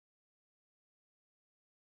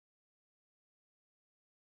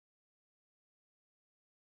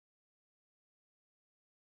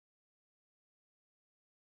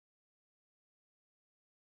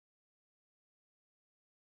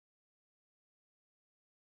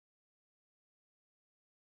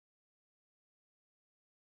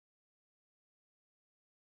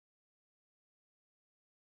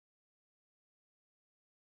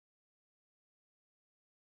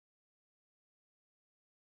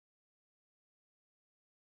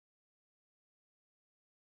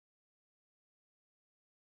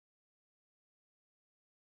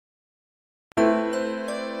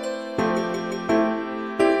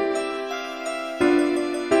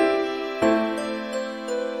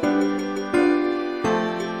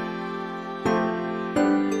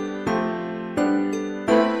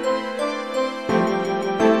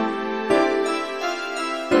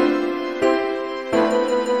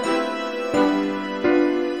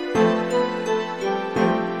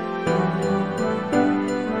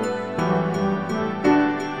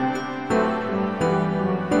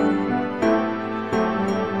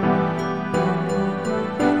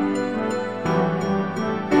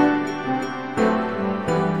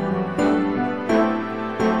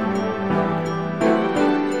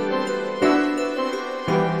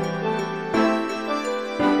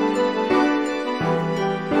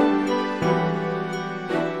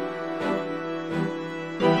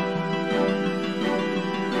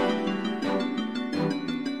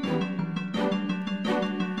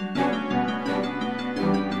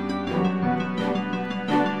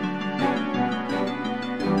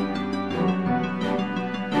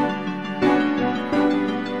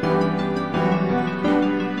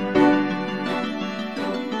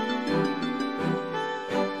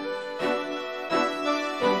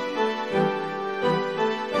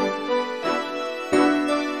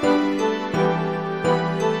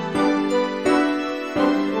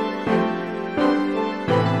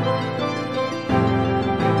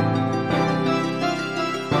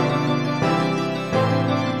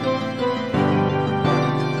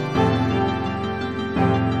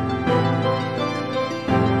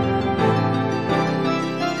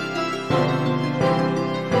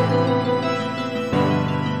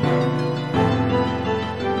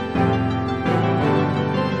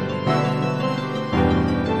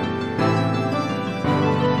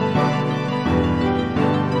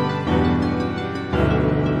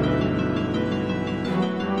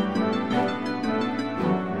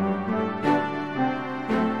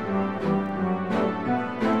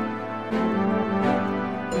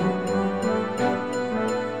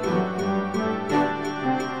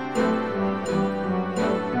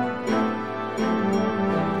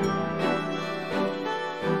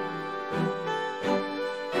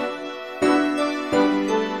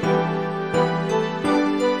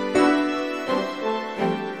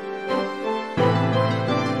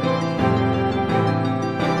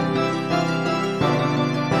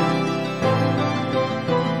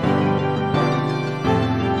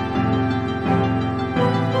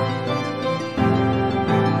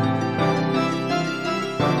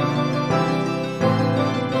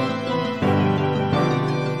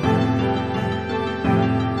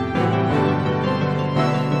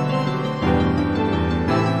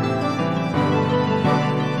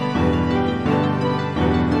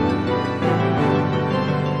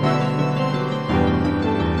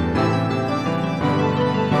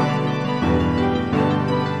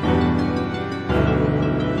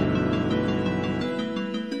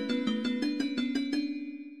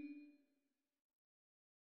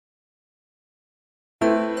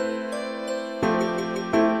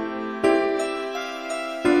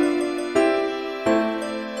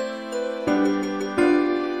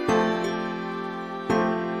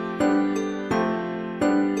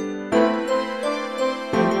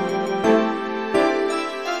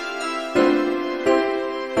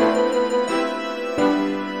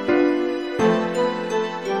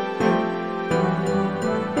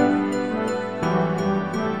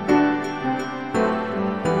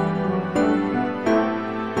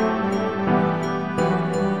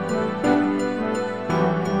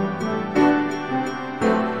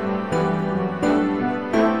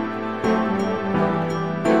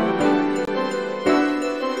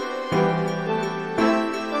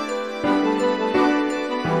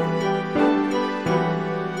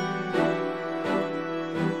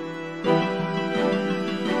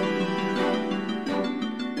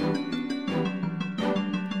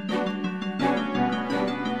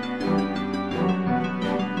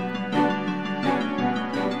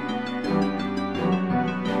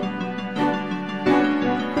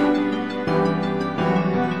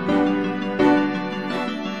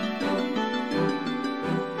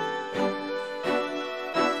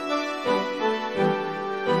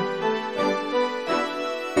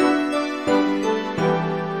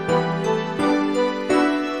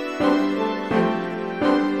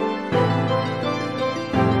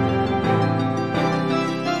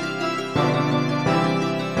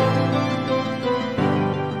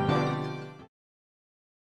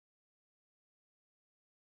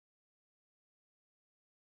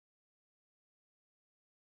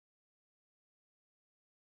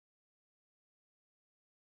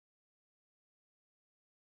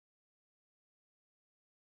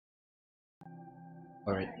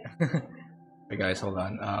All right. Hey guys, hold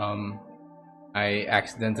on. I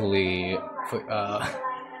accidentally, so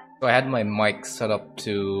I had my mic set up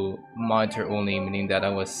to monitor only, meaning that I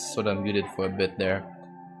was sort of muted for a bit there.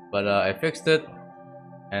 But I fixed it,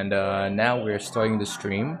 and now we're starting the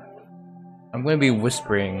stream. I'm going to be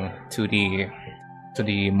whispering to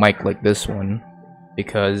the mic like this one,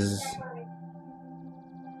 because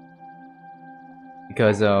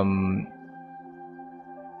because um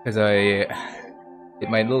because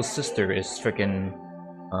my little sister is freaking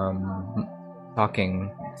talking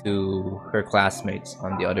to her classmates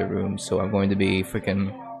on the other room, so I'm going to be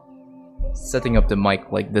freaking setting up the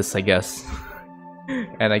mic like this, I guess.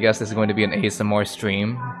 And I guess this is going to be an ASMR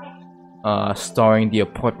stream, starring the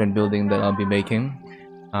apartment building that I'll be making.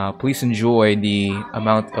 Please enjoy the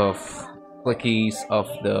amount of clickies of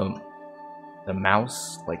the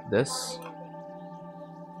mouse like this,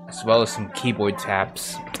 as well as some keyboard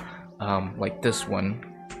taps, like this one.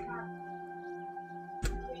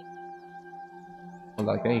 Hold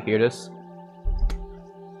on, can you hear this?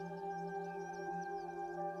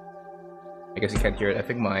 I guess you can't hear it. I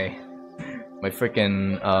think my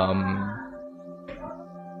freaking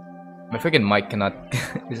my freaking mic cannot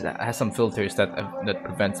has some filters that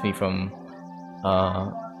prevents me from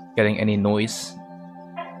getting any noise,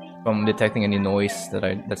 from detecting any noise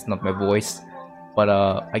that's not my voice. But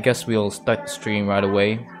I guess we'll start the stream right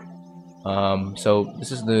away. So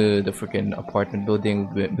this is the freaking apartment building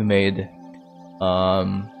we made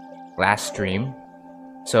last stream.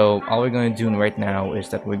 So all we're going to do right now is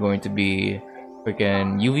that we're going to be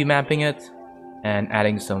freaking UV mapping it and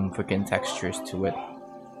adding some freaking textures to it.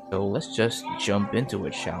 So let's just jump into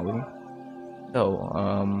it, shall we? So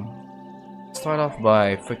start off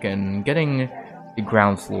by freaking getting the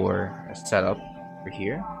ground floor set up over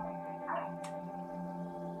here.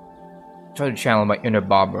 Try to channel my inner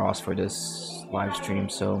Bob Ross for this live stream.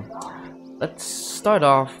 So let's start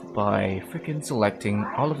off by freaking selecting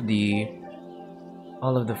all of the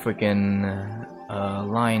freaking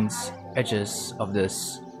lines, edges of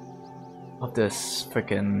this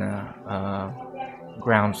freaking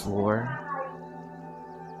ground floor,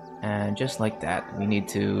 and just like that, we need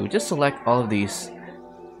to just select all of these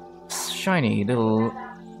shiny little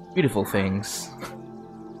beautiful things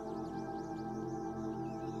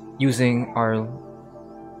using our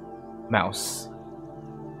mouse.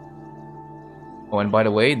 Oh, and by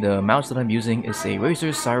the way, the mouse that I'm using is a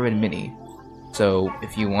Razer Siren Mini. So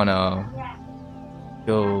if you wanna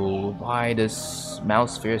go buy this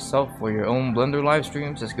mouse for yourself for your own Blender live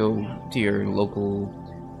streams, just go to your local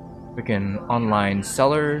freaking online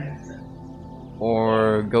seller,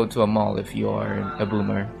 or go to a mall if you are a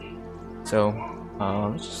boomer. So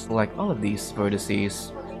let's just select all of these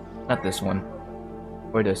vertices, not this one,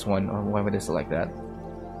 or this one, or why would I select that?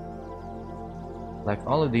 Select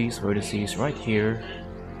all of these vertices right here,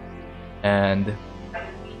 and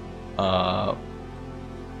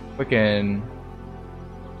freaking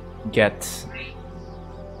get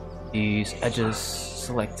these edges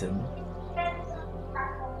selected.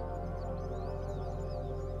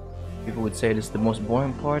 People would say this is the most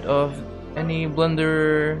boring part of any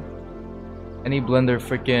Blender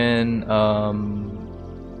freaking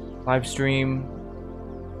live stream,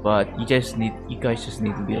 but you guys just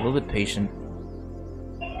need to be a little bit patient,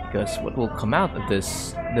 because what will come out of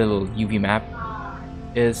this little UV map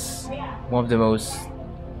is one of the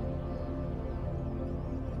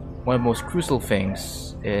most crucial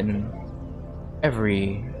things in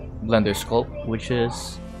every Blender sculpt, which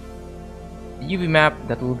is the UV map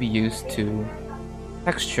that will be used to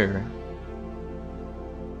texture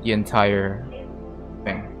the entire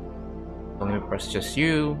thing. So let me press just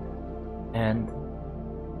U and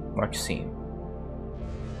mark scene.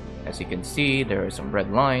 As you can see, there are some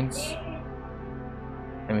red lines.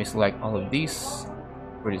 Let me select all of these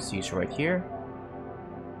vertices right here.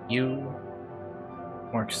 U,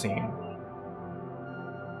 mark scene.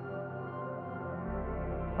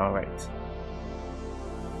 Alright.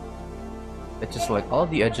 Let's just select all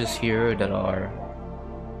the edges here that are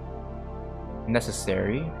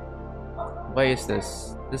necessary. Why is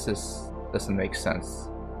this? Doesn't make sense.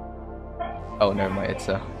 Oh, never mind. It's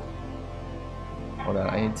a. Hold on.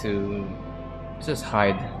 I need to just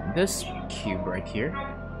hide this cube right here.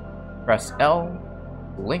 Press L,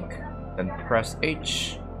 link, then press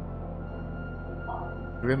H.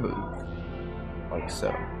 Remove, like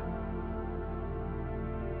so.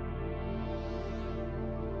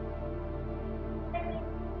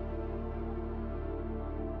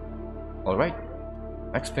 Alright,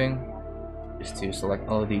 next thing is to select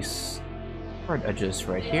all of these hard edges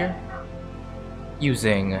right here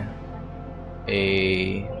using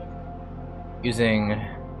a using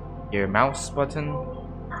your mouse button,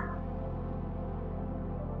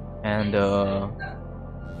 and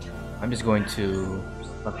I'm just going to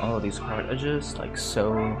select all of these hard edges like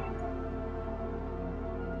so.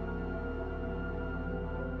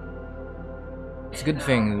 It's a good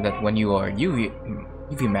thing that when you are UV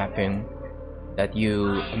mapping, that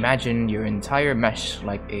you imagine your entire mesh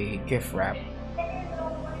like a GIF wrap.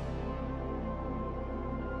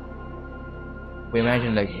 We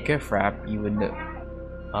imagine like GIF wrap, you would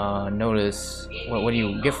notice what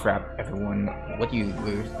you GIF wrap everyone. What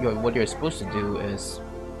you're supposed to do is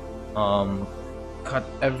cut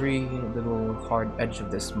every little hard edge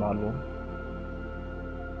of this model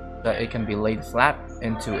so that it can be laid flat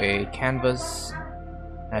into a canvas,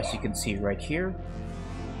 as you can see right here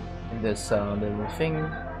in this little thing,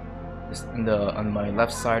 just on my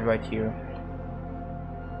left side right here.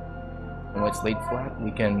 And when it's laid flat,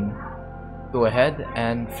 we can go ahead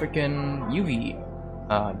and freaking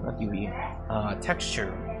not UV,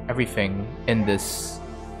 texture everything in this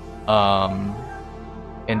freaking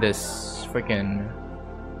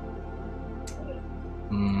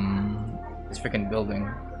this freaking building.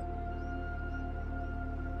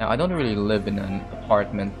 Now I don't really live in an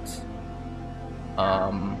apartment.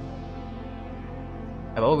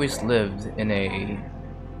 I've always lived in a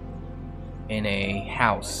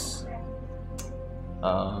house.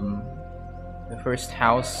 The first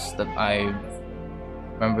house that I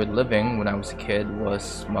remember living when I was a kid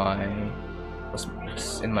was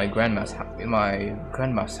in my grandma's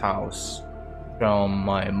house from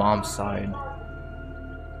my mom's side.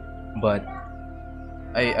 But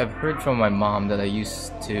I've heard from my mom that we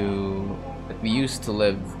used to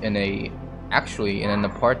live in actually in an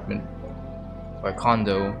apartment or a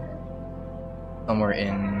condo somewhere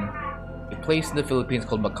in a place in the Philippines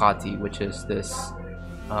called Makati, which is this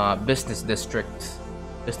business district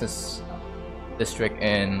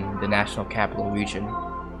in the national capital region.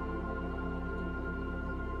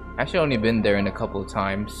 Actually, only been there in a couple of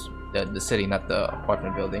times, the city, not the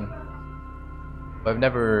apartment building. But I've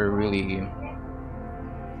never really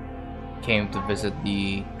came to visit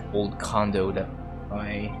the old condo that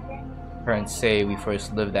my parents say we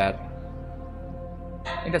first lived at.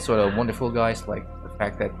 I think that's sort of wonderful, guys, like the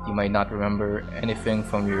fact that you might not remember anything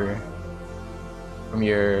from when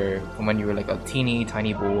you were like a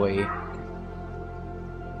tiny boy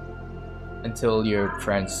until your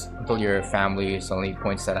family suddenly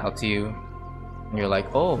points that out to you, and you're like,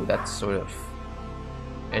 oh, that's sort of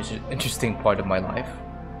an interesting part of my life.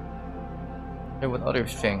 There were other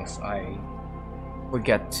things I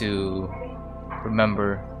forget to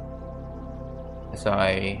remember as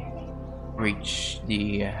I reach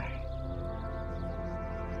the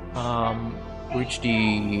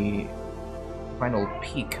final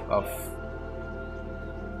peak of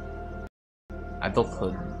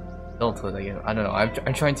adulthood. Again, I don't know.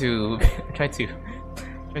 I'm trying to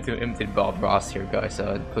imitate Bob Ross here, guys.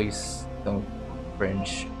 Please don't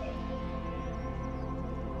cringe.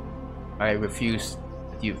 I refuse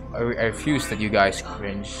that you guys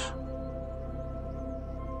cringe.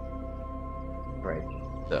 Right.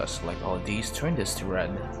 Select all these. Turn this to red.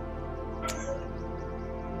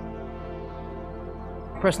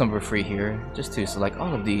 Press number 3 here, just to select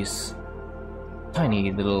all of these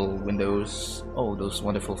tiny little windows. Oh, those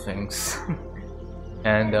wonderful things.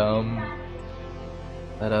 And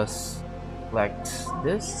let us select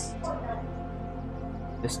this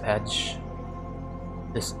edge,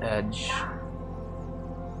 this edge,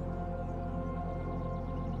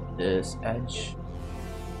 this edge.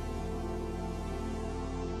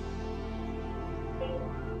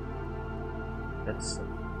 That's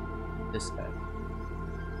this edge.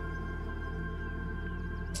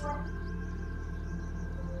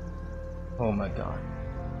 Oh my god.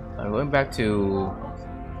 Going back to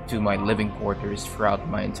my living quarters throughout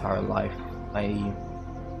my entire life. I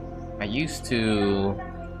used to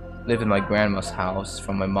live in my grandma's house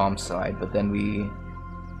from my mom's side, but then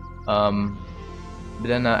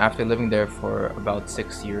after living there for about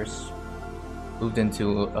 6 years, moved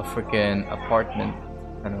into a freaking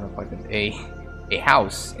a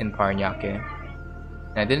house in Parañaque.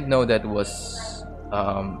 And I didn't know that it was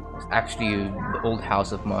actually the old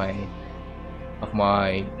house of my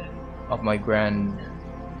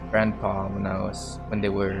grandpa when they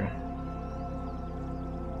were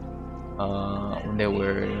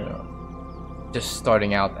just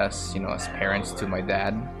starting out as as parents to my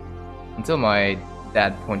dad, until my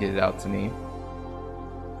dad pointed it out to me.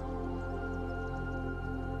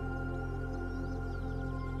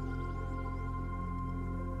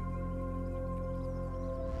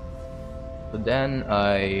 So then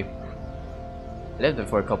I lived there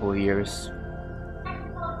for a couple of years,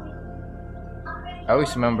 I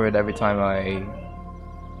always remember it every time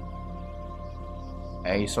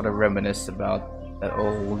I sort of reminisce about that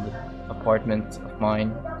old apartment of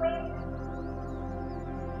mine.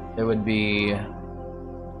 There would be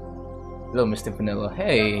hello, Mr. Vanilla.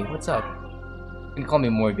 Hey, what's up? You can call me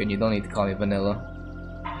Morgan. You don't need to call me Vanilla.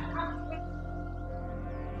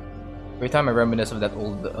 Every time I reminisce of that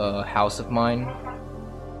old house of mine,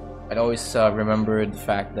 I'd always remember the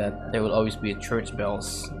fact that there would always be church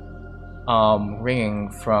bells ringing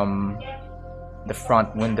from the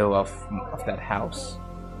front window of that house.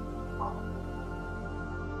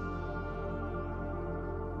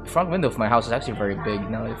 The front window of my house is actually very big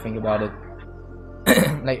now that I think about it.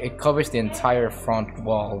 Like, it covers the entire front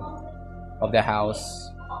wall of the house,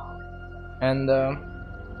 and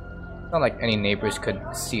it's not like any neighbors could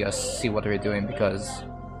see what we're doing, because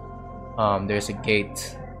there's a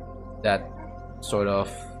gate that sort of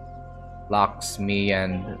locks me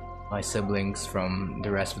and my siblings from the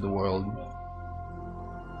rest of the world.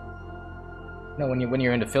 You know, when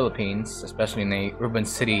you're in the Philippines, especially in a urban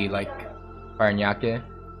city like Parañaque,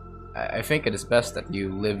 I think it is best that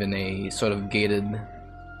you live in a sort of gated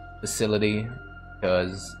facility,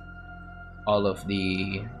 because all of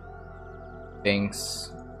the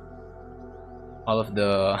things, all of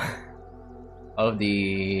the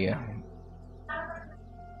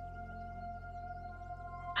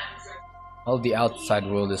outside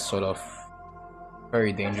world is sort of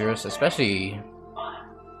very dangerous, especially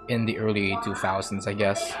in the early 2000s, I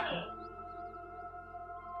guess.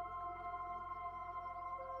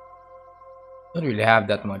 Don't really have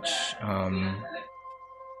that much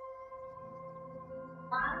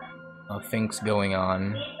things going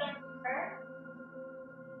on.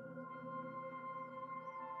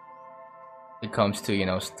 It comes to, you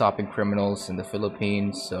know, stopping criminals in the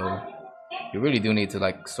Philippines, so you really do need to,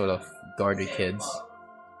 like, sort of guard your kids.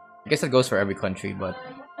 I guess that goes for every country, but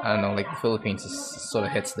I don't know, like, the Philippines is sort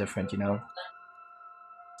of hits different, you know.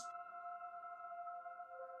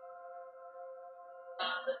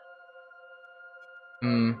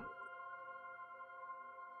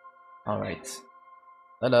 Alright.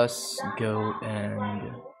 Let us go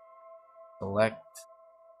and select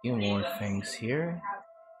a few more things here.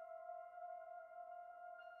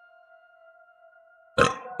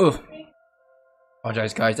 Oof.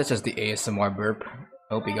 Apologize, guys, that's just the ASMR burp.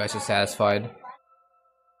 I hope you guys are satisfied.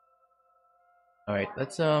 Alright,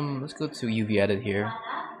 let's go to UV edit here.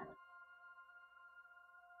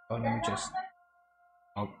 Oh, let me just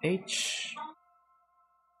Alt H.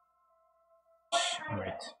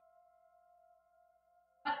 Alright.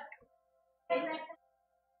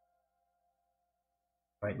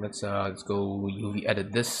 Alright, let's go UV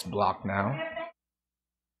edit this block now.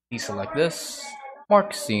 Deselect this.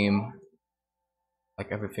 Mark seam.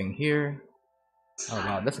 Like everything here. Oh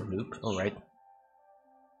wow, that's a loop. Alright.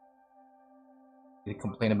 Did you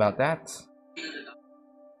complain about that?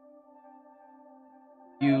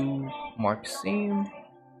 You mark seam.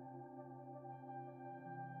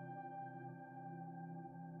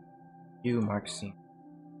 You mark seam.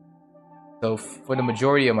 So for the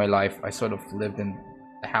majority of my life, I sort of lived in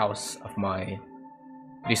the house of that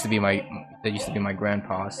used to be my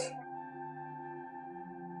grandpa's.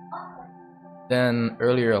 Then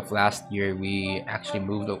earlier of last year, we actually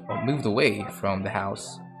moved away from the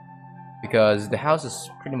house, because the house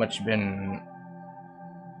has pretty much been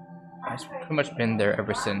there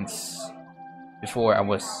ever since before I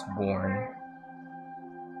was born.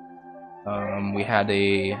 We had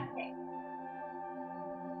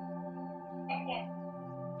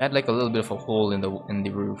like a little bit of a hole in the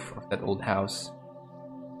roof of that old house,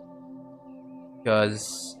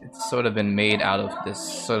 because it's sort of been made out of this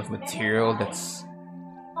sort of material that's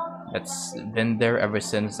been there ever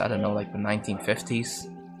since, I don't know, like the 1950s.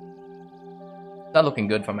 It's not looking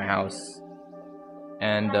good for my house,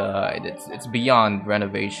 and it's beyond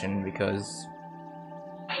renovation, because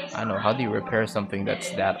I don't know, how do you repair something that's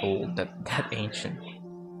that old, that ancient? I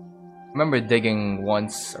remember digging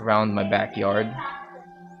once around my backyard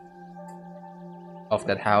of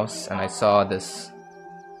that house, and I saw this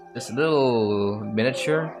little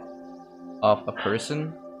miniature of a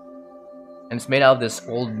person, and it's made out of this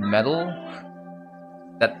old metal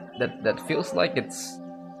that feels like that's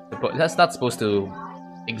not supposed to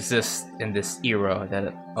exist in this era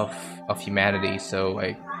of humanity. So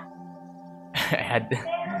I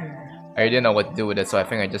didn't know what to do with it, so I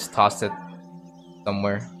think I just tossed it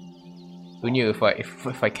somewhere. Who knew, if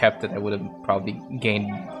I kept it, I would have probably gained,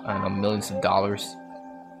 I don't know, millions of dollars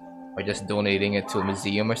by just donating it to a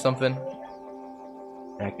museum or something.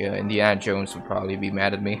 Like Indiana Jones would probably be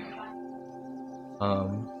mad at me.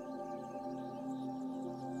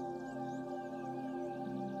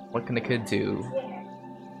 What can a kid do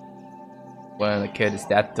when a kid is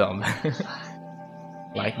that dumb?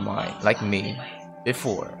 like me.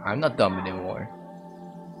 Before, I'm not dumb anymore.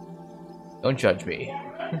 Don't judge me.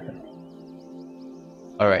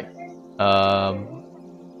 Alright.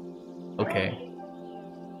 Okay.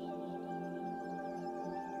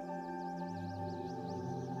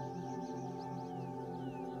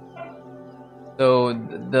 So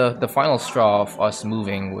the final straw of us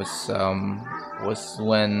moving was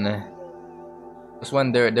when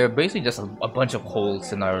there are basically just a bunch of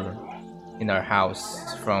holes in our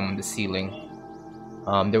house from the ceiling.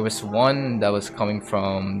 There was one that was coming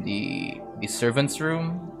from the servant's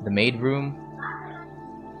room, the maid room.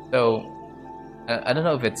 So I don't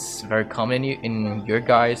know if it's very common in your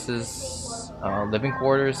guys's living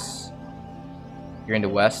quarters here in the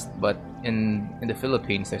West, but in the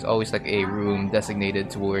Philippines, there's always like a room designated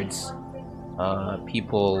towards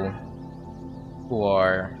people who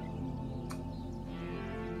are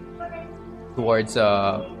towards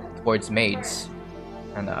maids.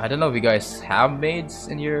 And I don't know if you guys have maids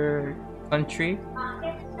in your country,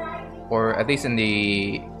 or at least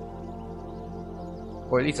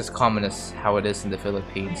as common as how it is in the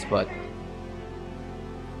Philippines. But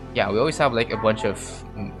yeah, we always have like a bunch of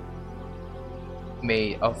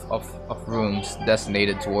rooms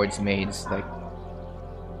designated towards maids.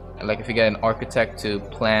 Like if you get an architect to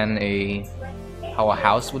plan how a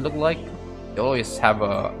house would look like, they would always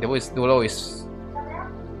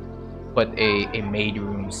put a maid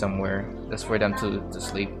room somewhere just for them to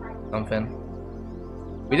sleep something.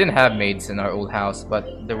 We didn't have maids in our old house, but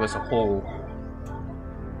there was a hole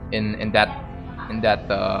in that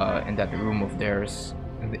room of theirs,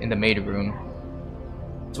 in the maid room,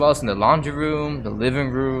 as well as in the laundry room, the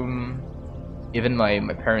living room, even my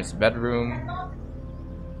parents' bedroom.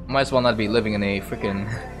 Might as well not be living in a freaking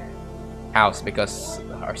house because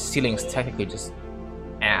our ceiling's technically just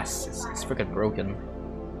ass. It's freaking broken.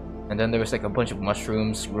 And then there was like a bunch of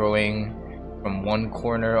mushrooms growing from one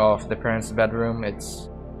corner of the parents' bedroom. It's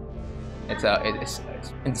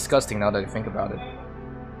disgusting now that I think about it.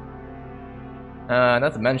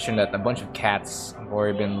 Not to mention that a bunch of cats have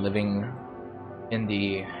already been living in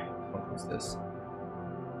the... what was this? A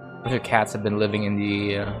bunch of cats have been living in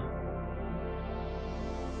the...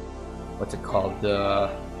 what's it called? The...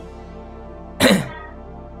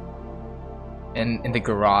 in the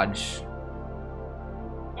garage.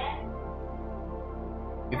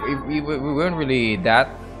 We weren't really that...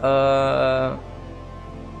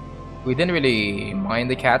 we didn't really mind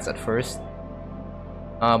the cats at first.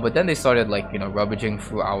 But then they started like, you know, rummaging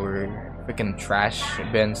through our freaking trash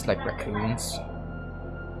bins like raccoons.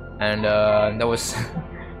 And that was...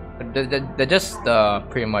 that just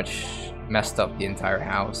pretty much messed up the entire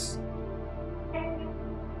house.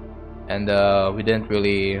 And we didn't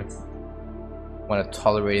really want to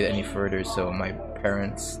tolerate it any further, so my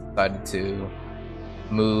parents decided to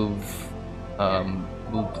move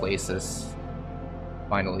places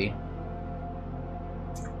finally.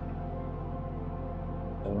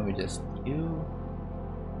 So let me just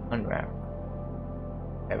unwrap.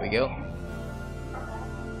 There we go.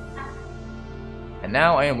 And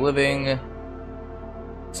now I am living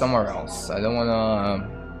somewhere else. I don't want to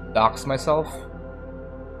dox myself,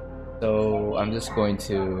 so I'm just going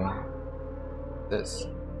to this.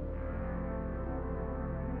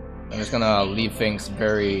 I'm just gonna leave things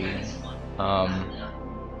very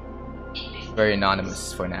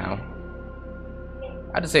anonymous for now.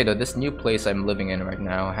 I have to say though, this new place I'm living in right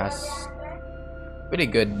now has really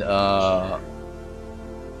good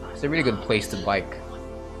it's a really good place to bike.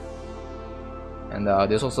 And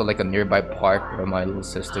there's also like a nearby park where my little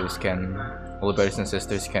brothers and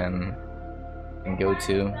sisters can go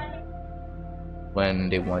to when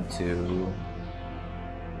they want to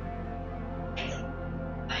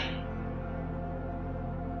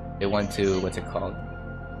what's it called?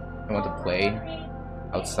 They want to play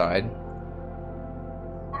outside.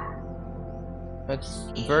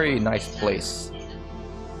 It's a very nice place.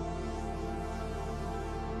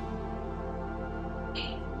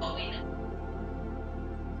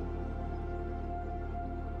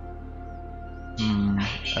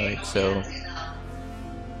 Alright, so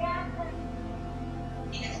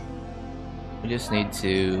we just need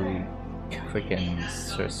to freaking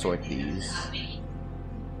sort these.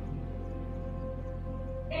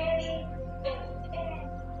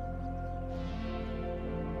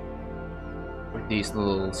 With these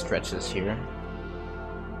little stretches here.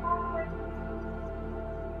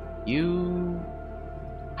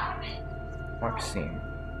 Mark scene.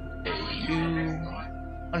 You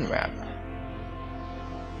unwrap.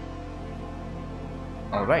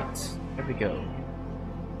 Alright, here we go.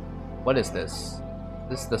 What is this?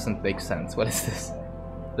 This doesn't make sense. What is this?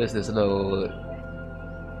 What is this little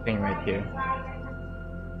thing right here?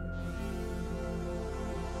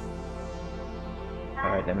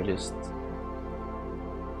 Alright, let me just...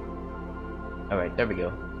 Alright, there we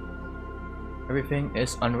go. Everything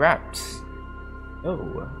is unwrapped.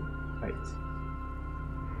 Oh, right.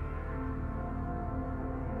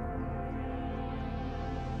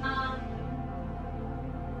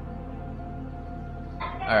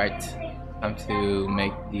 Alright, time to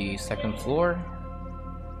make the second floor.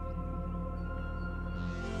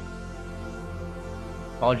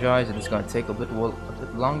 Apologize, it is going to take a bit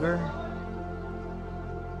longer.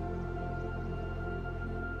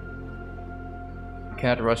 You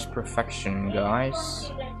can't rush perfection, guys.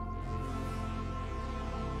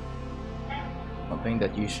 Something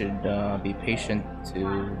that you should be patient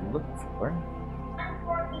to look for.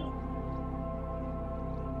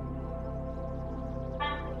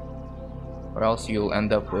 Or else you'll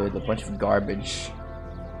end up with a bunch of garbage.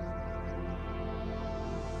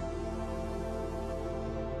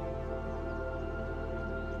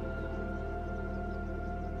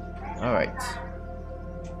 Alright.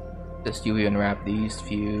 Just UV unwrap these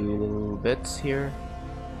few little bits here.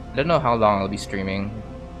 I don't know how long I'll be streaming,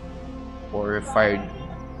 or if I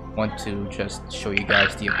want to just show you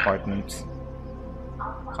guys the apartment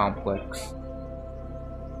complex.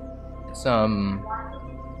 It's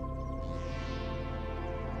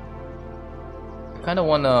I kind of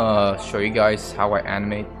want to show you guys how I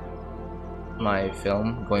animate my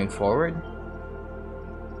film going forward.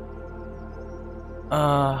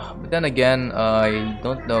 But then again, I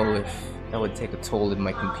don't know if that would take a toll in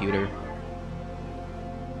my computer.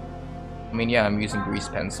 I mean, yeah, I'm using grease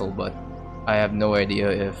pencil, but I have no idea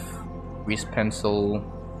if grease pencil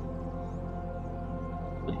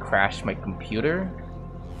would crash my computer.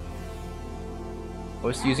 I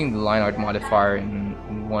was using the line art modifier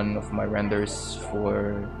in one of my renders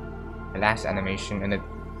for my last animation, and it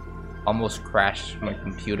almost crashed my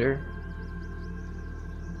computer.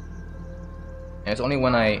 And it's only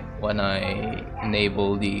when I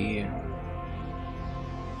enable the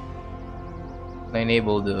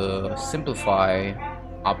simplify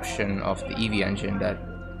option of the Eevee engine that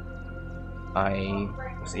I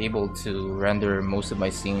was able to render most of my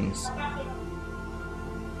scenes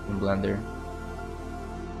in Blender.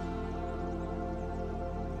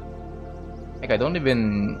 Like I don't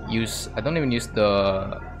even use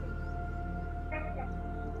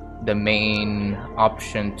the main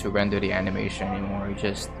option to render the animation anymore. You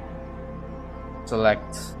just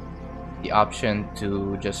select the option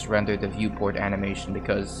to just render the viewport animation,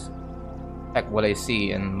 because heck, what I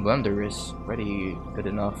see in Blender is pretty good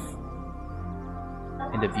enough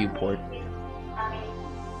in the viewport.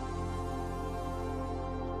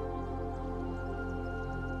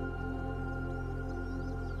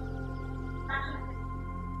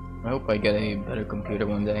 I hope I get a better computer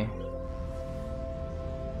one day.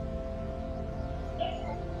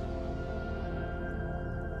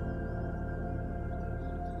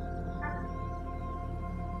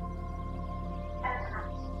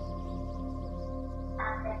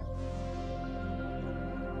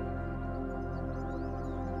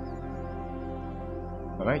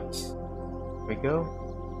 Alright, here we go.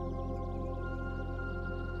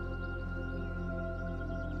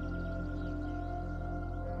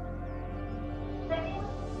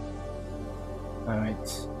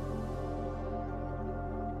 Alright.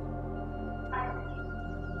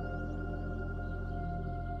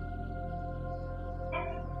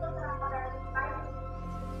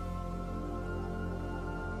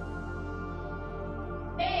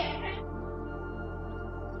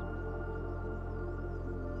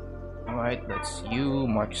 Alright, that's you,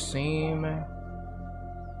 Mark Seam.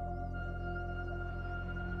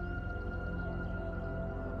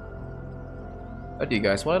 What do you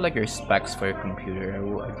guys, what are like your specs for your computer?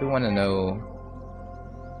 I do want to know,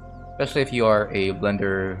 especially if you are a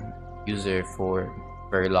Blender user for a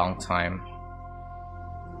very long time.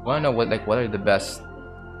 I want to know what are the best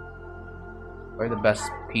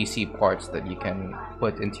PC parts that you can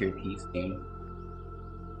put into your PC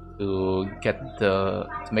to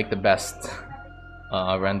make the best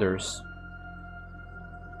renders.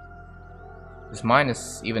 Because mine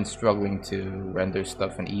is even struggling to render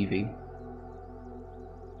stuff in Eevee.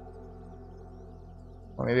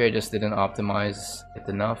 Or maybe I just didn't optimize it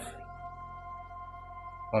enough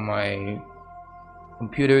for my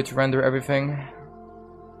computer to render everything.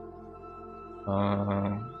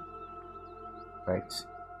 Right.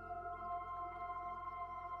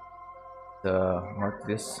 Mark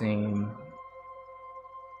this seam.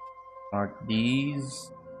 Mark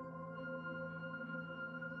these.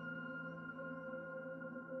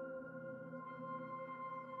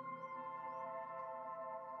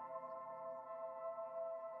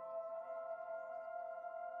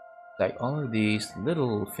 like all of these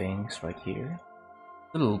little things right here,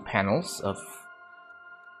 little panels of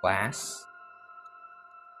glass,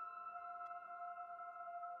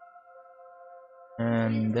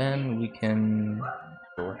 and then we can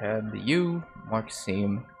go ahead. You mark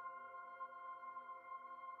same.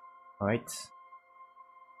 All right.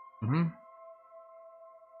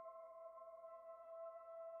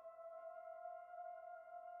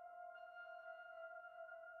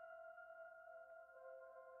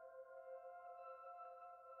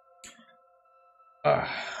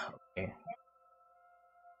 Okay.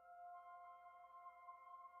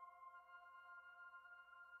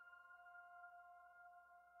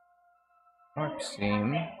 Mark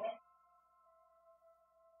same.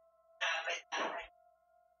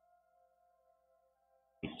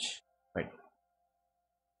 H. Right.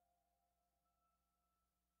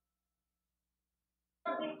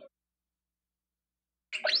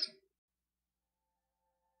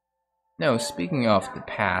 No, speaking of the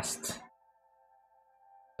past,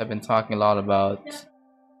 I've been talking a lot about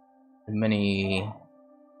the many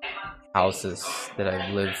houses that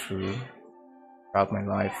I've lived through throughout my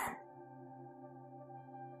life.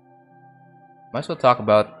 Might as well talk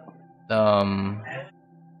about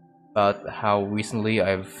how recently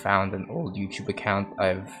I've found an old YouTube account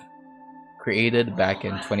I've created back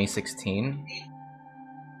in 2016.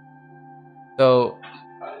 So,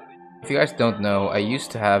 if you guys don't know, I used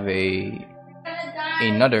to have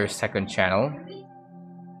another second channel.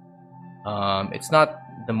 It's not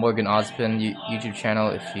the Morgan Ozpin YouTube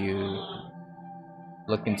channel. If you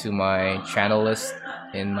look into my channel list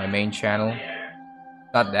in my main channel,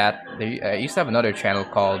 not that. I used to have another channel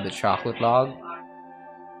called the Chocolate Log.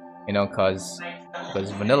 You know, cause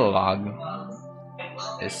Vanilla Log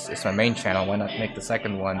is my main channel. Why not make the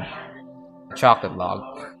second one the Chocolate Log?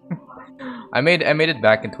 I made it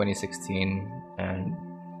back in 2016, and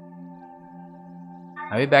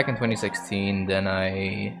I made it back in 2016. Then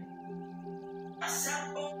I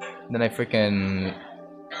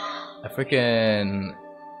freaking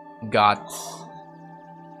got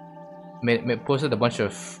posted a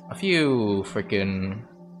few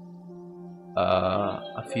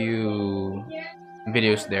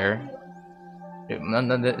videos there.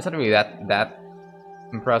 It's not really that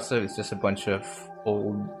impressive. It's just a bunch of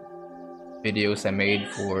old videos I made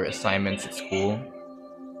for assignments at school.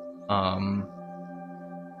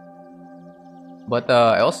 But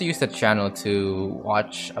I also used that channel to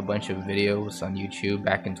watch a bunch of videos on YouTube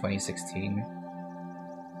back in 2016.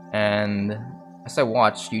 And as I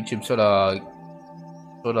watched, YouTube sort of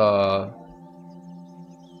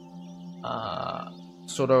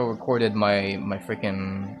recorded my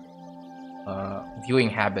freaking viewing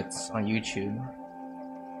habits on YouTube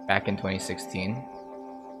back in 2016.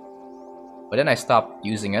 But then I stopped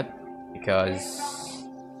using it because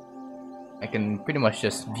I can pretty much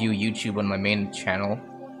just view YouTube on my main channel,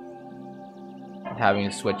 having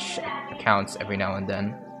to switch accounts every now and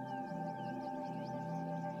then.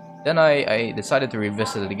 Then I decided to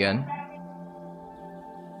revisit it again.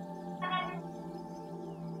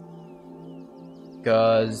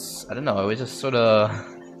 Because, I don't know, it was just I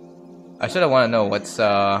sort of want to know what's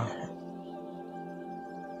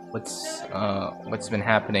been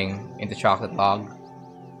happening in the Chocolate Log,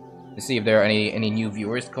 to see if there are any new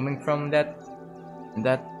viewers coming from that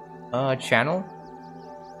channel.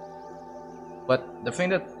 But the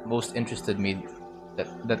thing that most interested me,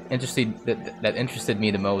 that interested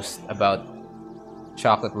me the most about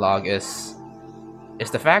Chocolate Log is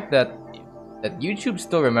the fact that YouTube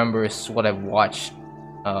still remembers what I've watched.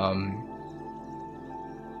 I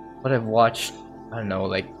don't know,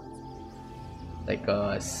 like 8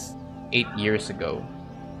 years ago,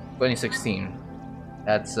 2016.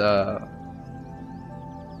 That's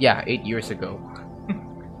yeah, 8 years ago.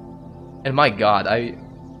 And my God, I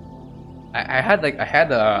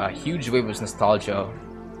had a huge wave of nostalgia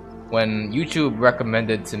when YouTube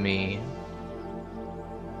recommended to me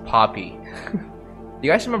Poppy. Do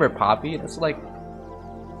you guys remember Poppy?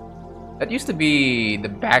 That used to be the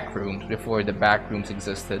Backrooms before the Backrooms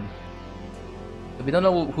existed. If you don't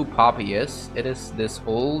know who Poppy is, it is this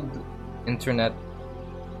old internet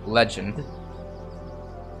legend.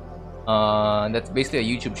 That's basically a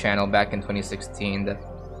YouTube channel back in 2016 that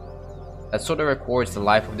sort of records the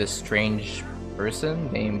life of this strange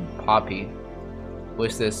person named Poppy, who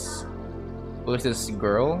is this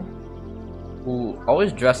girl who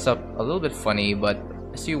always dressed up a little bit funny, but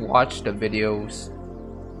as you watch the videos,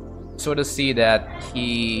 sort of see that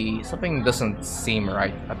something doesn't seem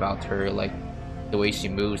right about her, like the way she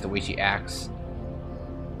moves, the way she acts.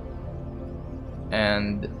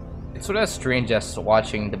 And it's sort of as strange as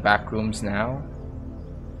watching the Backrooms now,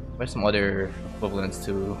 There's some other equivalents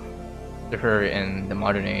to her in the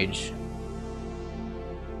modern age.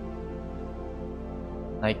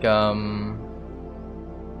 Like I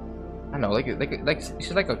don't know, like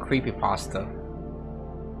she's like a creepy pasta.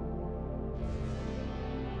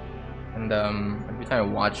 And every time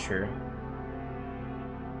I watch her,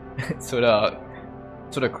 it's sort of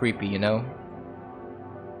creepy, you know.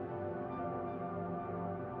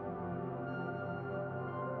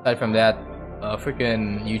 Aside from that,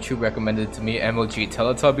 freaking YouTube recommended to me MLG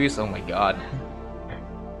Teletubbies. Oh my god!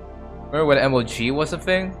 Remember when MLG was a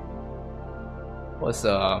thing? It was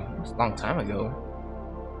a long time ago.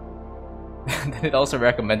 Then it also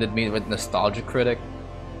recommended me with Nostalgia Critic,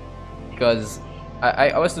 because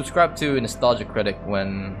I was subscribed to Nostalgia Critic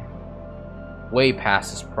when way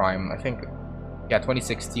past his prime. I think, yeah,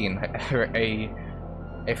 2016. I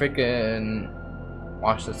freaking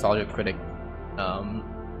watched Nostalgia Critic,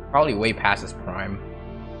 probably way past his prime,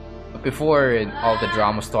 but before all the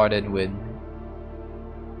drama started with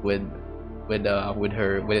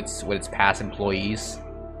its past employees.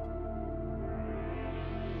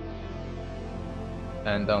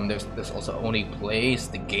 And there's also Only Plays,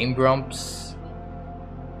 the Game Grumps.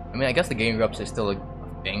 I mean, I guess the Game Grumps is still a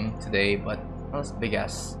thing today, but not as big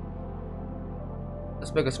as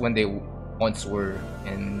when they once were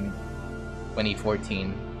in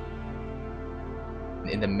 2014,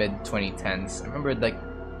 in the mid 2010s. I remember, like,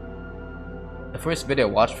 the first video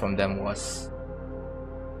I watched from them was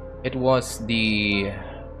the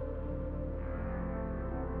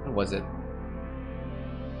what was it?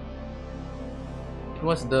 It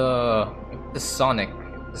was the Sonic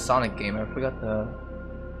game. I forgot the.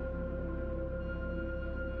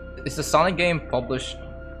 It's the Sonic game published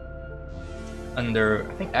under,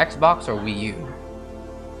 I think, Xbox or Wii U.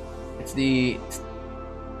 It's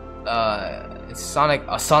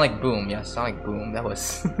Sonic Boom. Yeah, Sonic Boom. That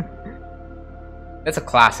was that's a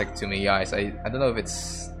classic to me, guys. I don't know if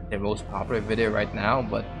it's their most popular video right now,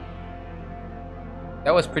 but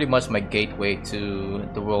that was pretty much my gateway to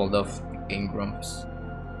the world of Game Grumps.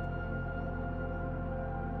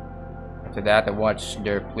 After that, I watched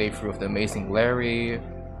their playthrough of the Amazing Larry,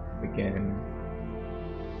 again,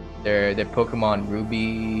 their Pokemon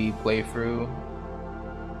Ruby playthrough.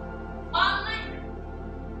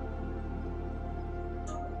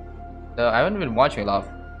 I haven't been watching a lot of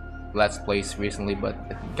Let's Plays recently, but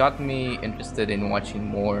it got me interested in watching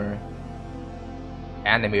more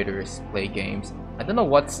animators play games. I don't know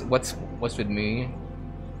what's with me.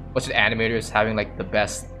 What's with animators having like the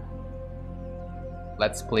best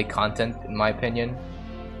Let's Play content, in my opinion.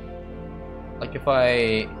 Like, if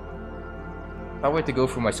I were to go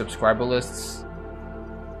through my subscriber lists,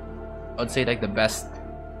 I'd say like the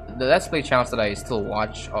Let's Play channels that I still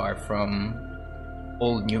watch are from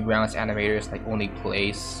old Newgrounds animators, like Only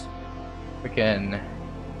Plays, freaking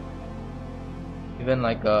even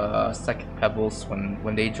like Second Pebbles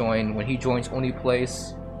when he joins Only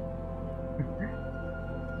Plays.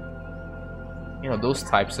 You know, those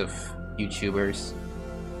types of YouTubers.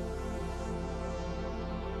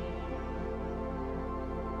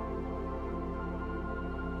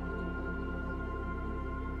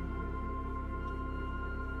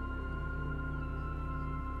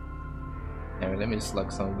 Anyway, let me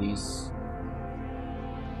select some of these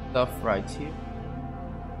stuff right here.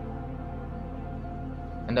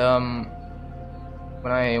 And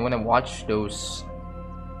when I watch those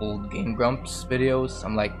old Game Grumps videos,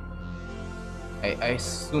 I'm like, I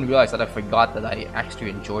soon realized that I forgot that I actually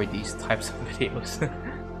enjoy these types of videos.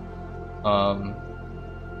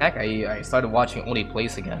 Heck, I started watching Only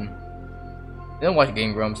Plays again. I didn't watch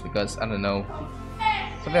Game Grumps because, I don't know,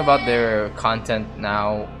 something about their content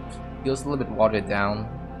now feels a little bit watered down.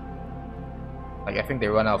 Like, I think they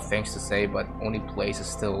run out of things to say, but Only Plays is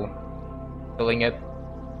still filling it.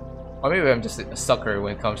 Or maybe I'm just a sucker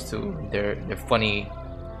when it comes to their funny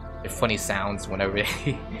sounds whenever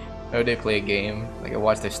they play a game. Like, I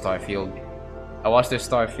watched their Starfield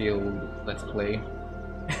Let's Play.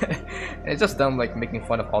 And it's just them like making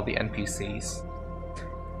fun of all the NPCs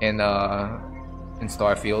in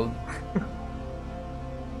Starfield.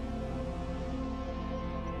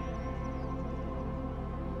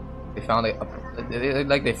 They found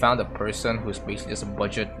they found a person who's basically just a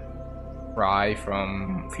budget fry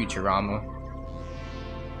from Futurama.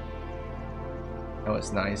 That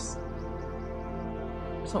was nice.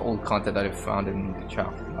 There's some old content that I found in the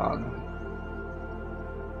chat log.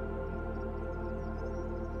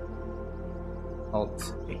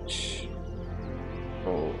 Alt H.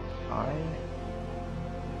 Control I.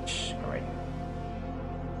 H. Alright.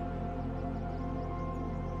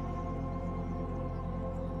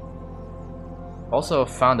 Also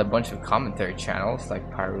found a bunch of commentary channels like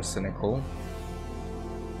Pyrocynical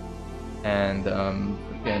and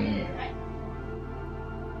again,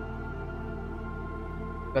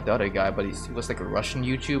 got the other guy, but he was like a Russian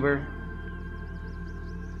YouTuber.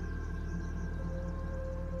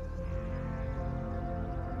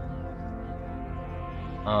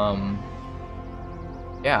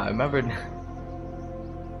 Yeah, I remember.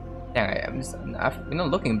 Yeah, you know,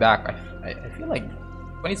 looking back, I feel like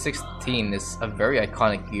 2016 is a very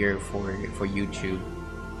iconic year for YouTube.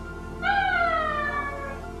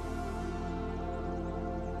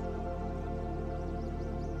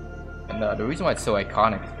 And the reason why it's so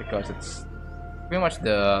iconic is because it's pretty much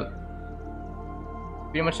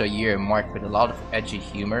a year marked with a lot of edgy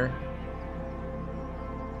humor,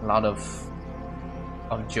 a lot of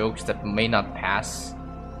jokes that may not pass.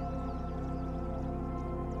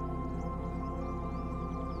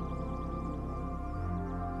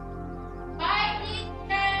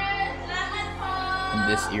 In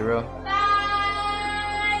this era.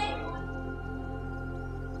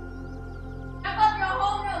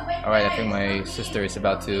 Alright, I think my sister is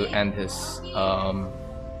about to end his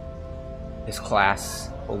class.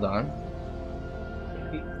 Hold on.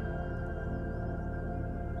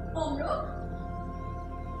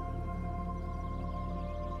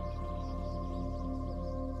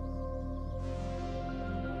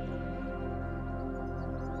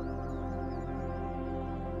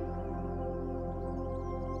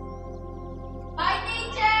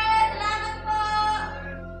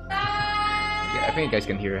 I think you guys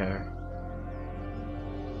can hear her.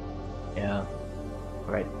 Yeah.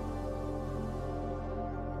 Right.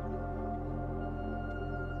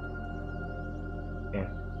 Yeah.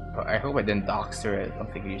 I hope I didn't dox her. I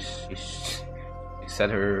don't think she said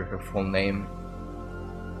her full name.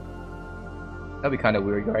 That'd be kind of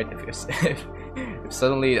weird, right? If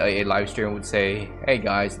suddenly a live stream would say, "Hey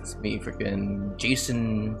guys, it's me, freaking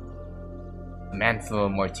Jason Samantha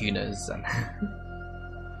Martinez," and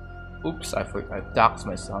oops, I've doxed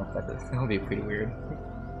myself. That'll be pretty weird.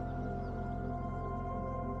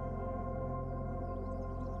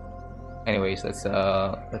 Anyways, let's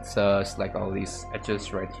select all these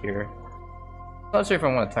edges right here. Not sure if I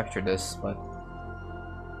want to texture this, but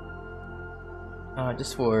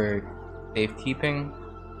just for safekeeping,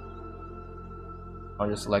 I'll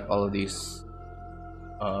just select all of these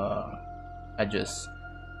edges.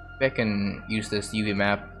 I can use this UV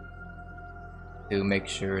map to make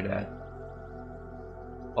sure that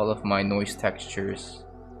all of my noise textures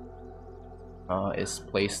is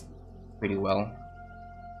placed pretty well.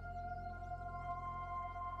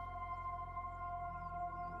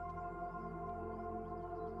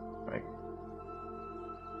 Right.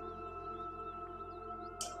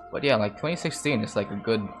 But yeah, like 2016 is like a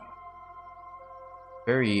good,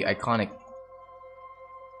 very iconic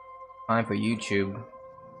time for YouTube.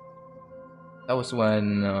 That was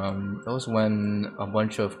when a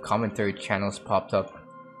bunch of commentary channels popped up,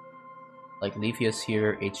 like Levius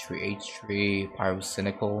here, H3H3,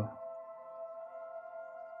 Pyrocynical.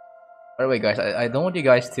 By the way, guys, I don't want you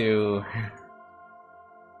guys to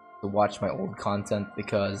watch my old content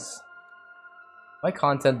because my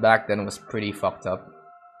content back then was pretty fucked up, in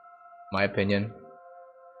my opinion.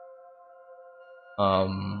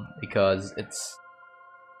 Because it's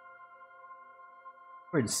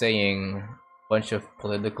weird saying bunch of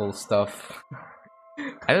political stuff.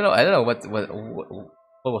 I don't know what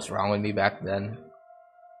was wrong with me back then,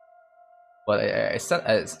 but I said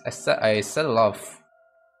a lot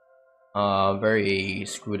of very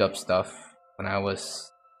screwed up stuff when I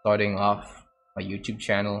was starting off my YouTube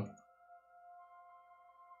channel,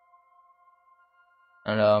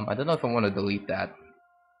 and I don't know if I want to delete that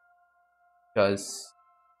because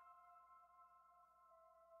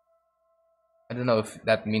I don't know if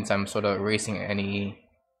that means I'm sort of erasing any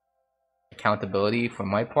accountability from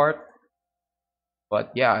my part.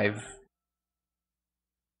 But yeah, I've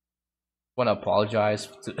want to apologize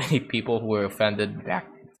to any people who were offended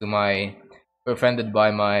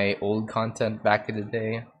by my old content back in the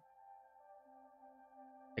day.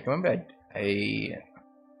 Like, remember I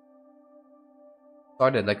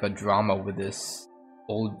started like a drama with this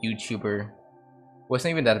old YouTuber. It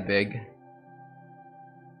wasn't even that big.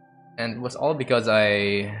 And it was all because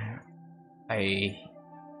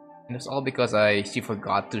she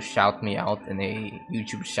forgot to shout me out in a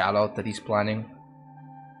YouTube shoutout that he's planning.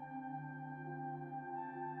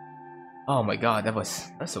 Oh my god, that's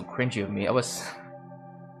so cringy of me. I was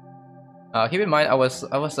keep in mind I was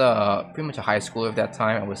pretty much a high schooler at that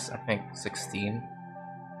time. I was, I think, 16.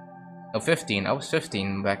 No, 15. I was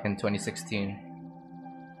 15 back in 2016.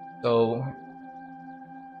 So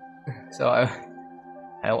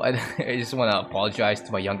I just want to apologize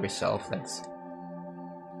to my younger self.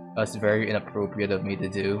 That's very inappropriate of me to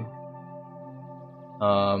do.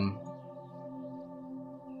 Um,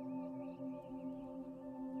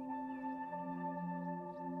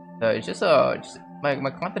 it's just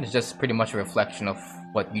my content is just pretty much a reflection of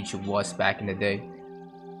what YouTube was back in the day.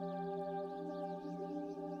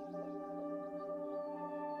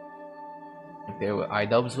 Like there were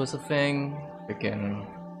iDubbbz was a thing, freaking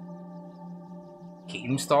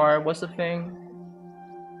Keemstar was a thing.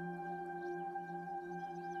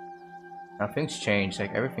 Now things changed.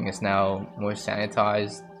 Like everything is now more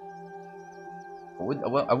sanitized.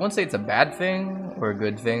 I won't say it's a bad thing or a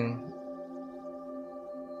good thing.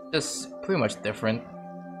 Just pretty much different,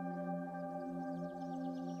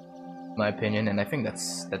 in my opinion, and I think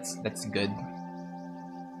that's good.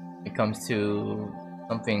 When it comes to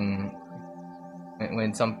something,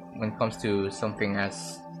 when it comes to something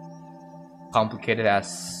as complicated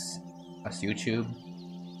as YouTube,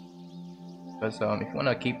 because if you want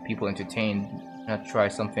to keep people entertained, you gotta try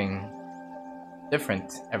something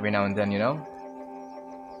different every now and then, you know.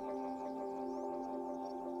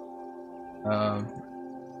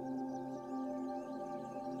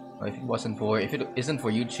 If it isn't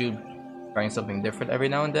for YouTube trying something different every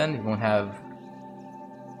now and then, you won't have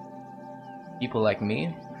people like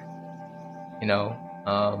me, you know,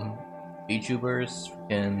 YouTubers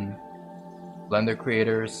and Blender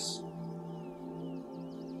creators,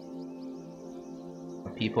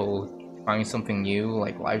 people trying something new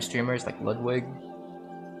like live streamers like Ludwig.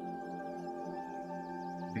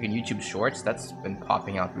 Freaking YouTube Shorts, that's been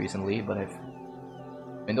popping out recently, but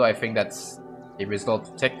even though I think that's a result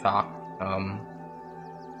of TikTok,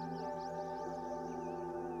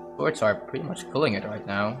 Shorts are pretty much killing it right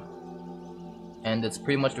now, and that's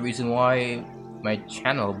pretty much the reason why my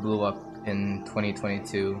channel blew up in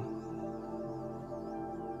 2022.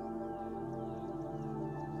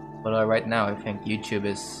 But right now, I think YouTube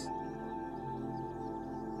is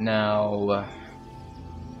now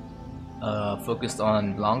focused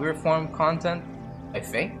on longer form content, I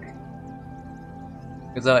think.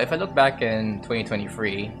 Because if I look back in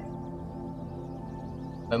 2023,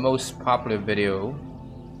 my most popular video,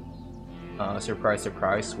 surprise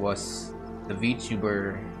surprise, was the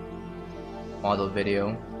VTuber model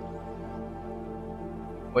video,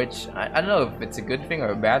 which I don't know if it's a good thing or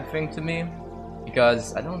a bad thing to me,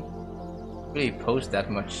 because I don't really post that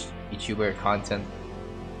much VTuber content.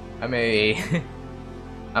 I'm a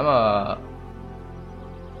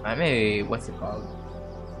what's it called?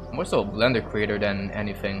 More so a Blender creator than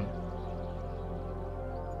anything.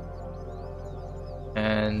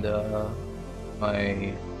 And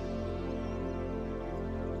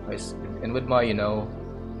with my, you know,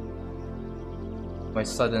 my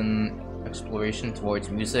sudden exploration towards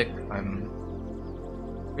music, I'm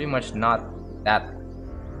pretty much not that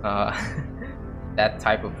that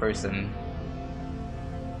type of person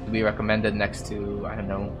to be recommended next to, I don't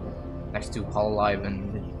know, next to Hololive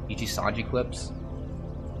and EG Sanji clips.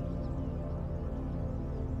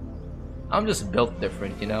 I'm just built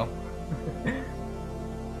different, you know.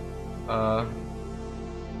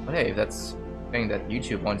 But hey, if that's thing that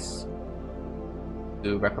YouTube wants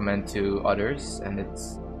to recommend to others, and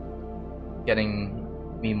it's getting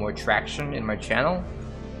me more traction in my channel,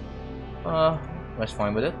 that's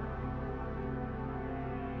fine with it.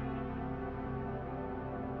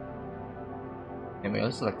 Anyway,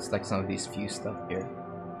 let's like some of these few stuff here.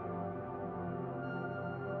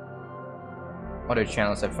 Other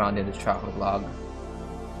channels I found in the chocolate log.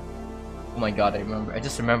 Oh my god, I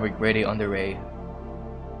just remembered Grade A Under Ray.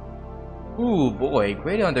 Ooh boy,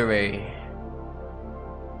 Grade A Under Ray.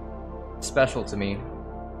 Special to me.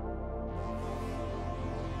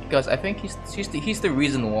 Because I think he's the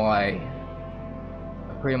reason why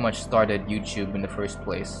I pretty much started YouTube in the first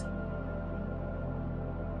place.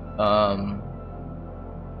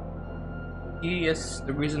 He is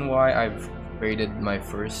the reason why I've created my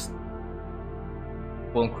first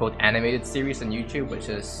quote-unquote animated series on YouTube, which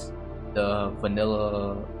is the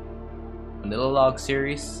Vanilla Log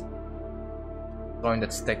series, drawing that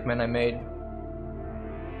stickman I made.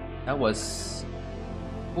 That was,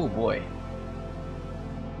 oh boy,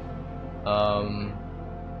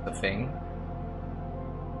 the thing.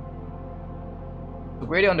 So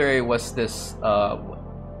Grady Underay was this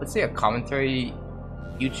let's say a commentary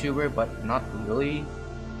YouTuber, but not really.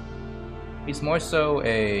 He's more so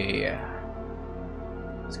a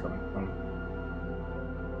what's coming from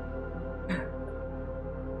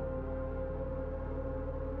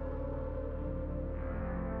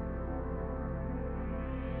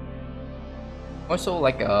more so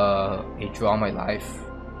like a Draw My Life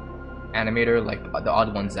animator like the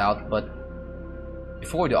Odd Ones Out, but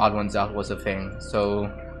before the Odd Ones Out was a thing. So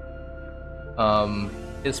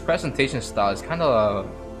his presentation style is kind of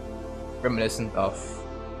reminiscent of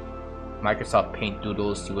Microsoft Paint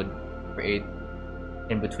doodles you would create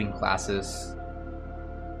in between classes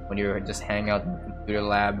when you're just hanging out in the computer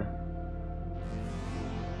lab.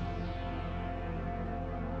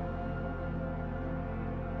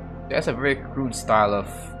 He has a very crude style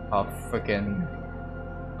of freaking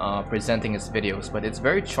presenting his videos, but it's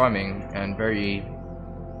very charming and very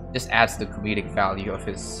just adds the comedic value of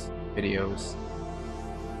his videos.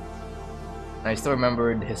 And I still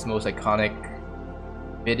remembered his most iconic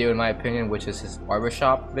video in my opinion, which is his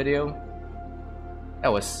barbershop video.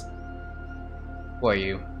 That was... Who are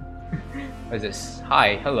you? What is this?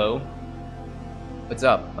 Hi, hello. What's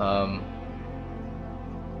up?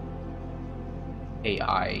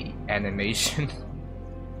 AI animation.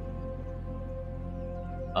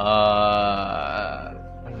 I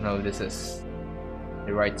don't know if this is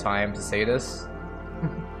the right time to say this.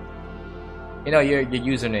 You know, your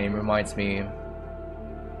username reminds me.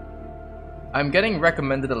 I'm getting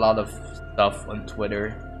recommended a lot of stuff on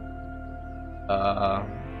Twitter.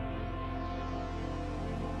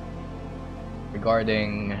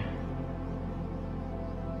 Regarding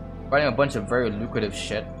a bunch of very lucrative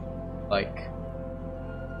shit, like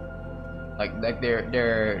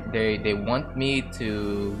they want me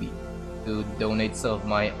to donate some of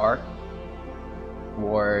my art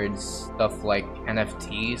towards stuff like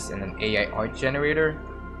NFTs and an AI art generator.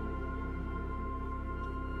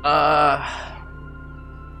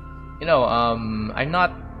 You know, I'm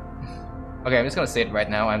not... Okay, I'm just gonna say it right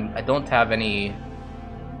now. I don't have any...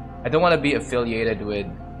 I don't want to be affiliated with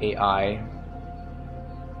AI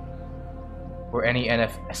or any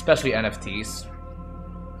especially NFTs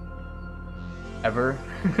ever.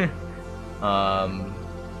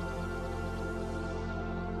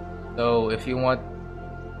 So if you're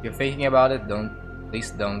thinking about it,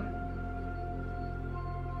 please don't.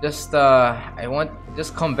 Just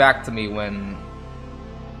just come back to me when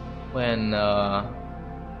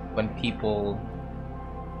people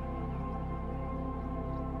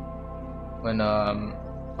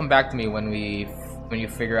come back to me when you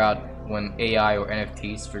figure out, when AI or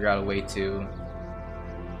NFTs figure out a way to,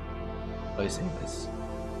 how do you say this,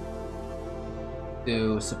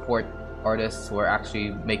 to support artists who are actually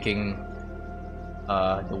making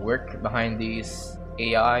the work behind these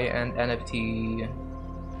AI and NFT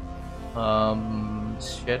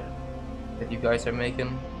shit that you guys are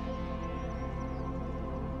making.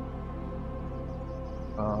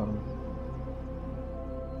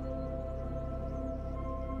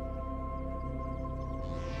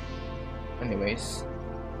 Anyways,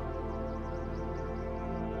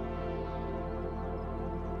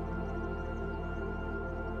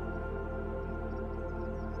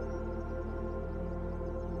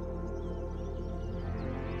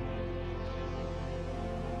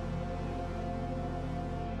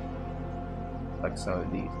 like some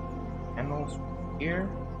of these panels here.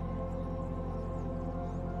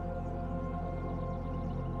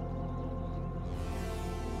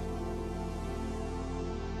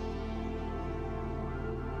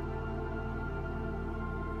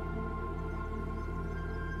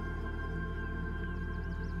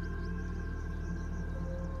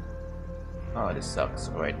 Oh, this sucks.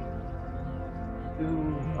 Alright.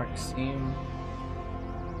 Maxime.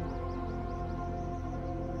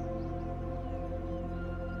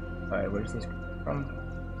 Alright, where's this from?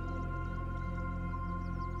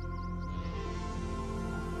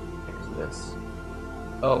 Where's this?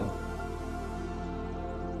 Oh.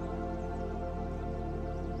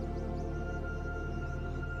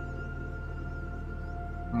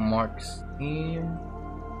 Maxime.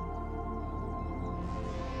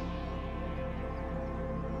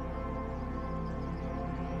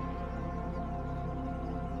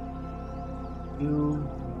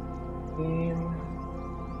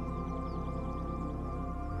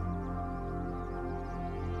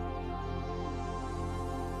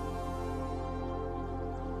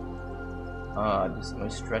 Just my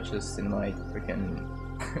stretches in my freaking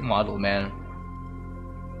model, man.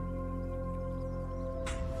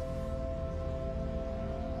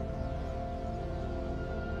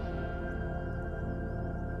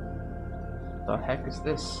 The heck is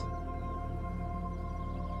this?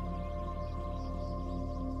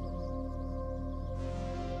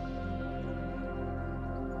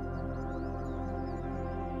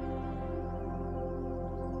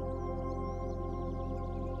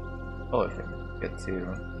 Oh, if I get to...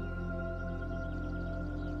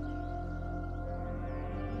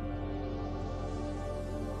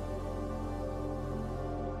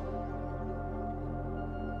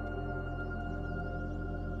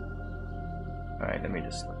 Alright, let me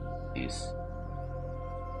just look at these.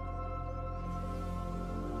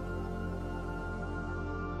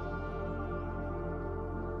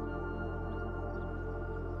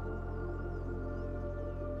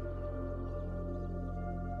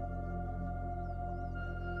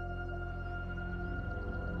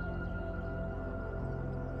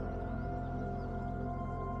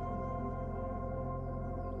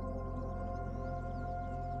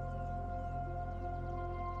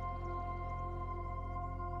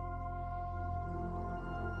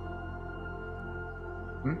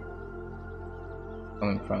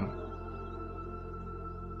 Coming from?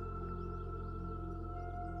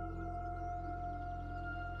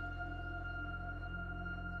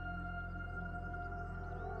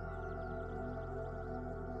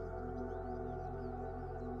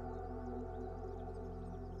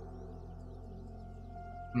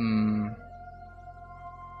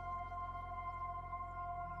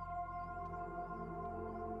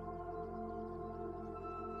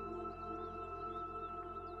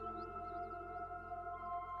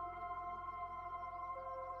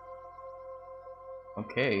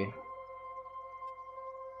 Okay.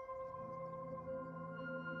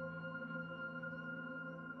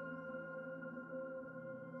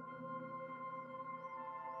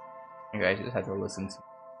 Okay, I just had to listen to.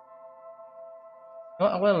 No,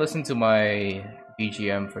 I want to listen to my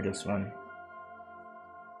BGM for this one.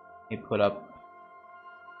 Let me put up,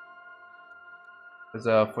 because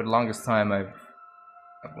for the longest time I've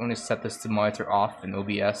only set this to monitor off in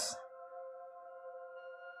OBS.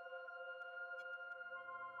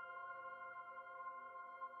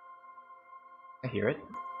 I hear it.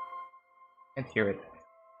 Can't hear it.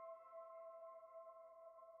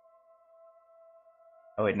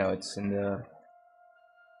 Oh wait, no, it's in the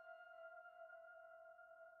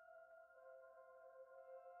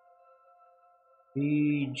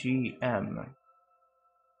BGM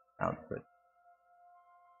output.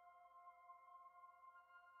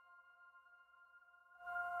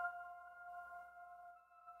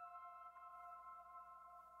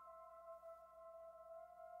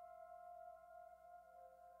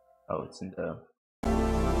 Oh, it's in the.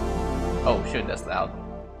 Oh shit, that's loud.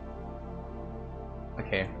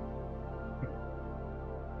 Okay.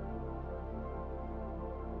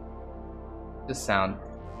 This sound.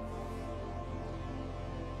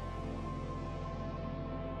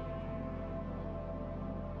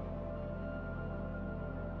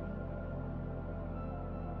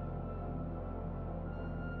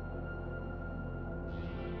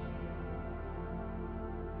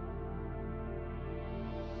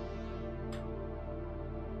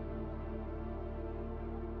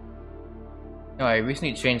 No, I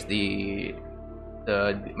recently changed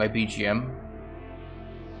my BGM.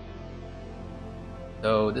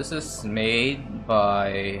 So this is made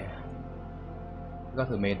by. I forgot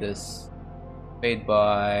who made this. Made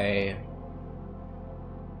by.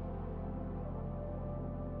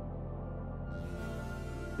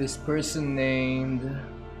 This person named.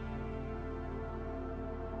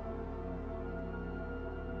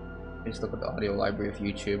 Just look at the audio library of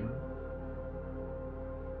YouTube.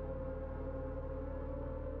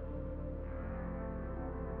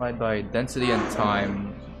 Made by Density and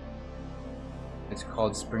Time. It's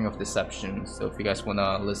called Spring of Deception. So if you guys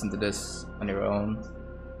wanna listen to this on your own,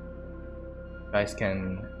 you guys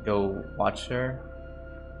can go watch her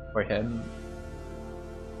or him.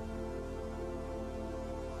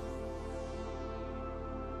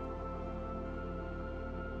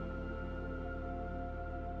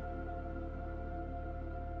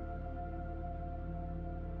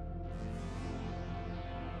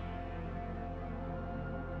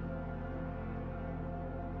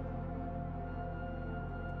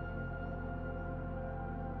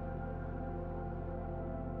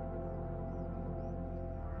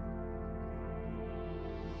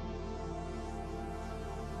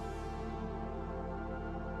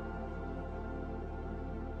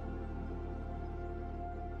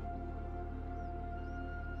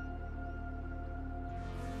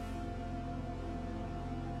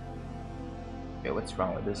 Okay, what's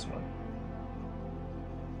wrong with this one?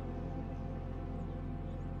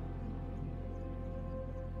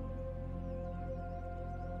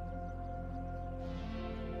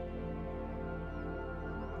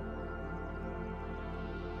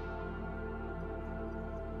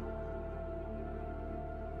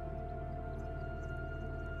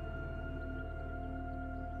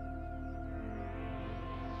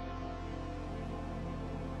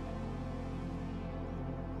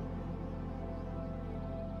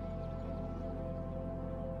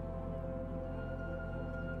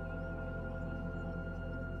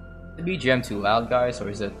 Is the BGM too loud, guys, or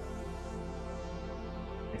is it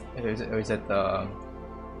Or is it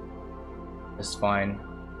it's fine.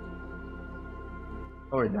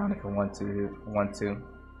 Lower it down if I want to.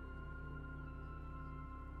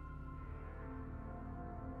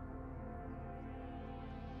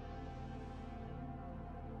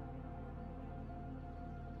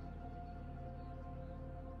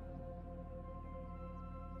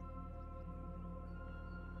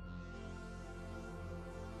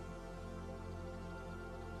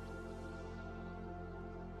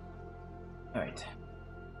 Alright.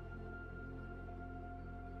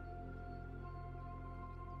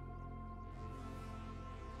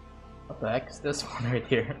 What the heck is this one right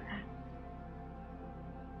here?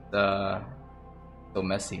 So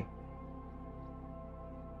messy.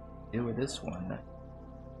 Deal with this one.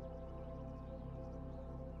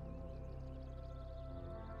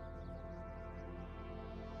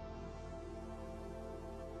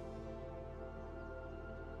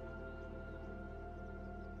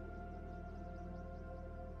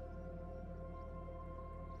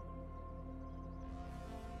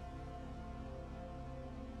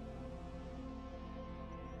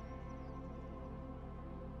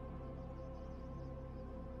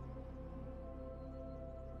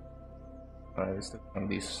 Let's look on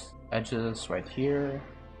these edges right here.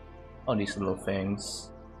 All these little things.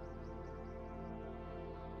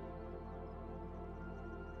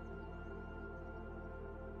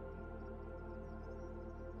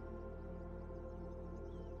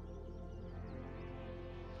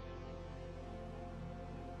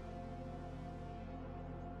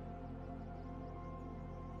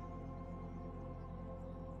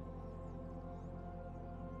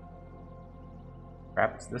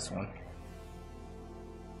 Crap, it's this one.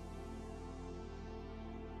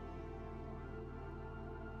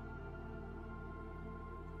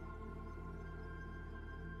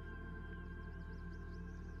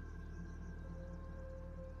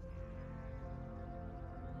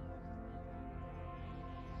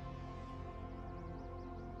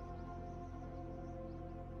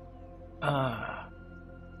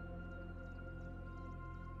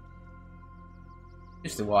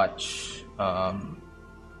 Used to watch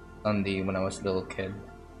Sunday when I was a little kid.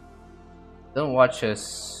 Don't watch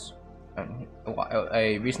his.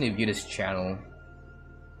 I recently viewed his channel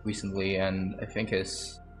recently, and I think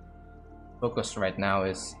his focus right now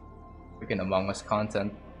is freaking Among Us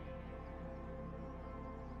content.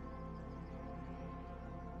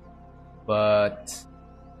 But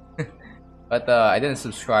I didn't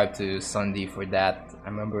subscribe to Sunday for that. I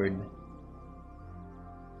remember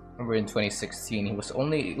in 2016 he was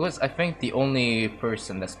I think the only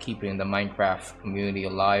person that's keeping the Minecraft community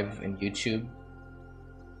alive in YouTube.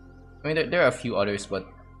 I mean there are a few others, but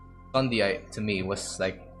Sunday to me was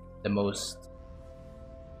like the most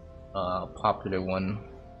popular one,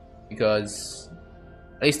 because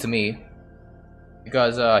at least to me,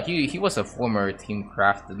 because he was a former Team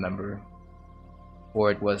Crafted member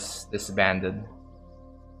before it was disbanded.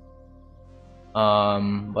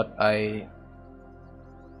 But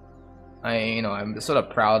I'm sort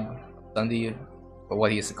of proud of Sunday for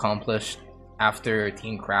what he's accomplished after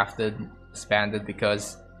Team Crafted disbanded,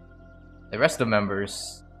 because the rest of the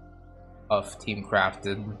members of Team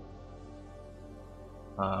Crafted,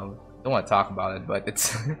 don't want to talk about it, but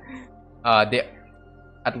it's they,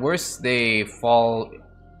 at worst they fall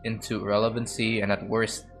into irrelevancy, and at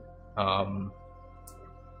worst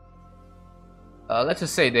let's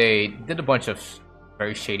just say they did a bunch of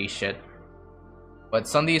very shady shit. But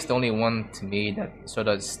Sunday is the only one to me that sort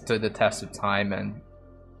of stood the test of time and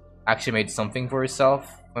actually made something for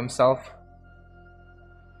himself.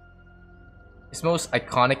 His most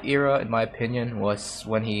iconic era, in my opinion, was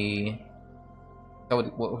when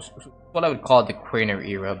what I would call the Craner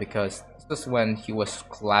era, because this is when he was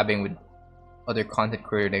collabing with other content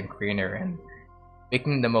creator named Craner and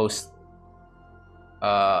making the most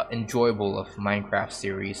enjoyable of Minecraft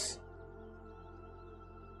series.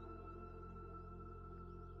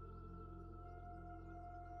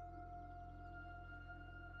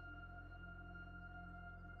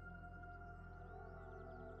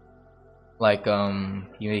 Like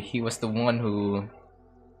he was the one who,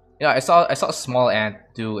 yeah, I saw Small Ant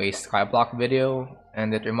do a Skyblock video,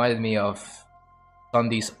 and it reminded me of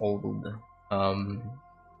Sunday's old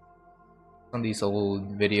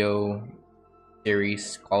video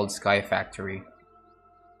series called Sky Factory.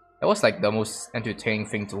 That was like the most entertaining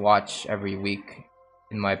thing to watch every week,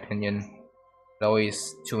 in my opinion. I'd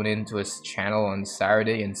always tune into his channel on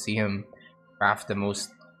Saturday and see him craft the most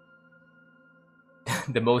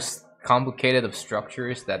the most complicated of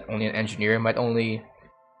structures that only an engineer might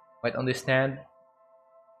understand.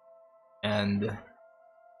 And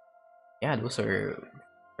yeah, those are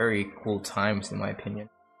very cool times in my opinion.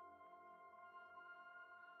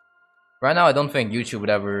 Right now, I don't think YouTube would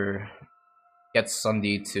ever get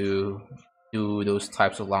Sunday to do those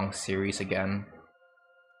types of long series again.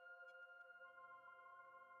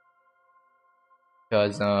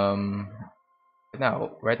 Because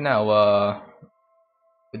right now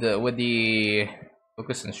with the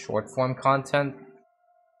focus on short form content,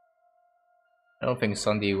 I don't think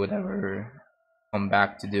Sunday would ever come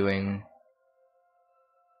back to doing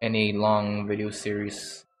any long video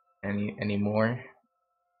series anymore.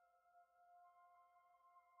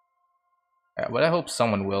 But I hope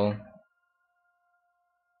someone will.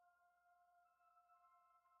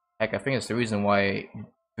 Heck, I think it's the reason why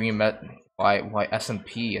why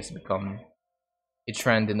SMP has become a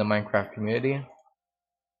trend in the Minecraft community.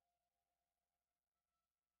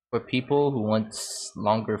 For people who want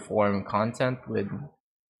longer form content with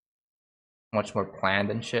much more planned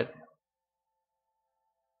and shit.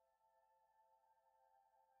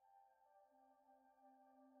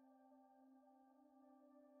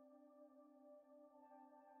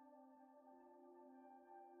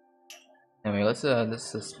 Anyway, let's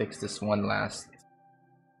just fix this one last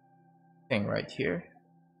thing right here.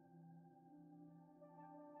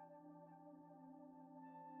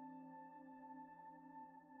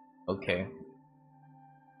 Okay.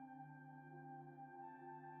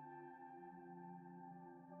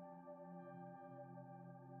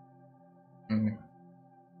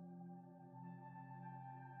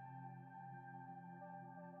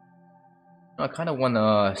 I kind of want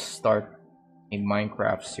to start a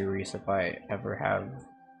Minecraft series if I ever have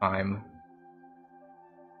time.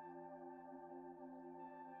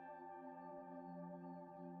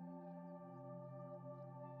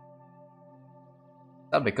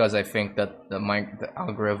 Not because I think that the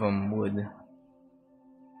algorithm would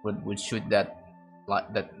shoot that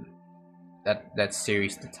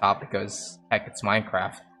series to the top, because heck, it's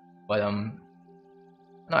Minecraft. But no,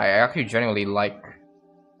 I actually genuinely like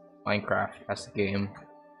Minecraft as a game.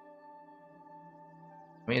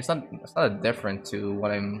 I mean, it's not different to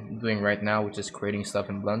what I'm doing right now, which is creating stuff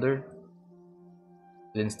in Blender.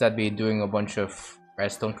 But instead, be doing a bunch of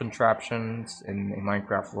redstone contraptions in a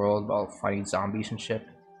Minecraft world while fighting zombies and shit.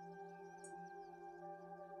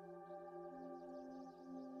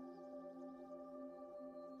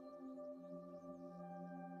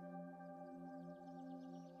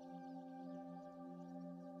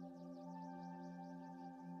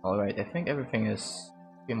 Alright, I think everything is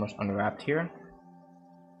pretty much unwrapped here.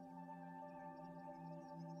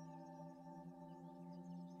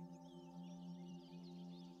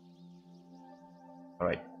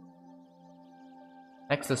 Alright.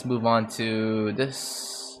 Next, let's move on to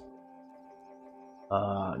this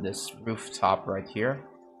this rooftop right here.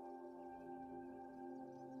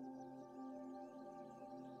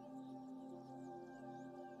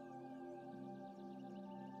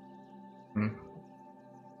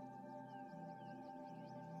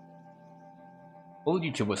 Old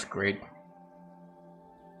YouTube was great.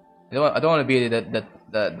 I don't want to be that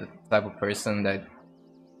type of person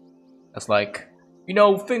that's like, you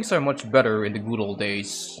know, things are much better in the good old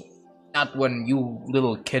days. Not when you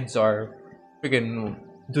little kids are freaking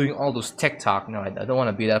doing all those TikTok. No, I don't want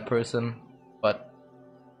to be that person. But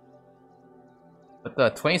the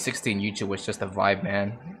 2016 YouTube was just a vibe,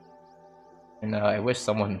 man. And I wish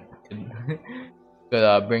someone could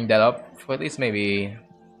could bring that up for at least maybe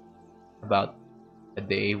about a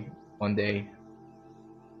day, one day.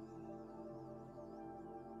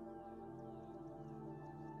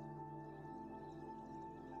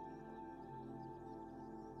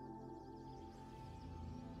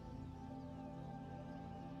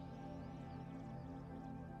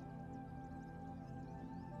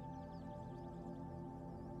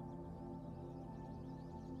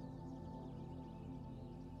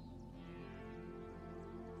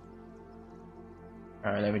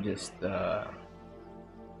 Alright, let me just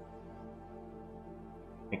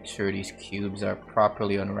make sure these cubes are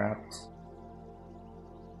properly unwrapped.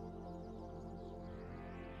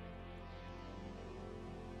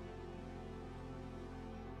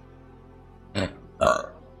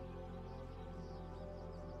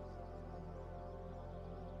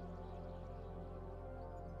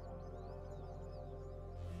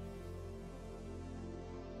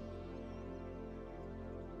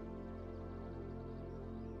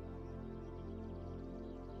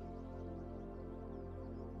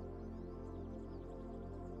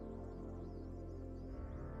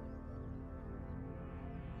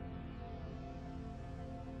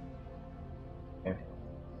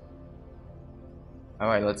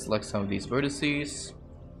 Alright, let's select some of these vertices.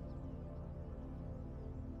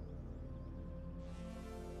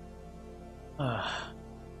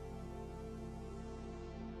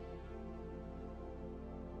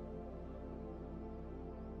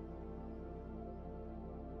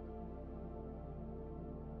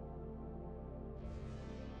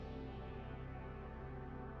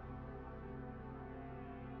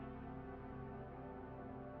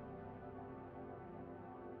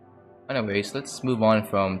 Anyways, let's move on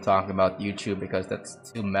from talking about YouTube because that's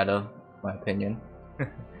too meta, in my opinion.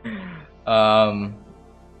 um,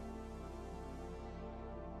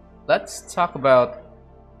 let's talk about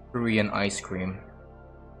Korean ice cream.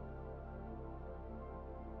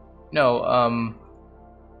 No,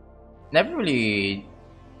 never really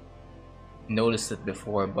noticed it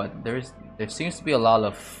before, but there seems to be a lot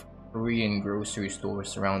of Korean grocery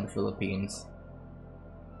stores around the Philippines.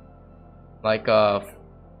 Like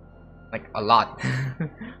a lot.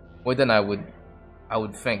 More than I would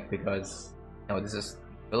think, because this is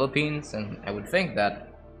Philippines, and I would think that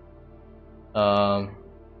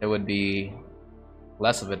there would be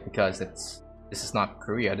less of it because this is not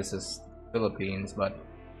Korea, this is Philippines. But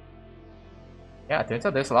yeah, it turns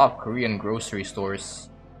out there's a lot of Korean grocery stores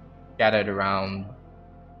scattered around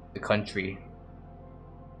the country,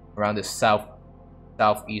 around the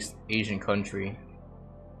Southeast Asian country.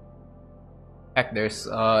 Heck, there's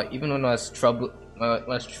even when I was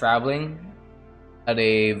traveling at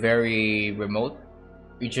a very remote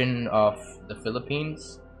region of the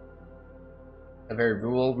Philippines, a very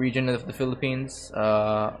rural region of the Philippines.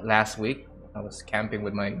 Last week, I was camping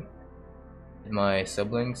with my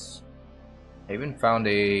siblings. I even found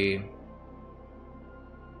a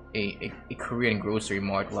Korean grocery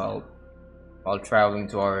mart while traveling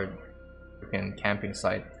to our freaking camping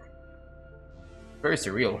site. Very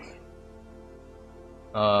surreal.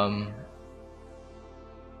 But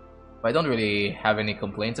I don't really have any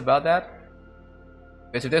complaints about that,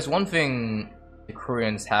 because if there's one thing the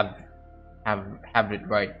Koreans have it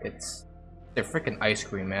right, it's their freaking ice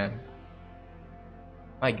cream, man.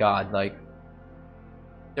 My God, like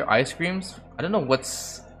their ice creams, I don't know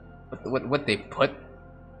what they put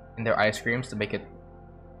in their ice creams to make it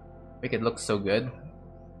look so good,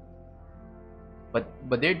 but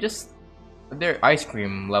their ice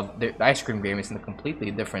cream game is in a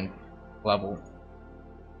completely different level.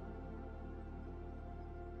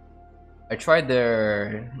 I tried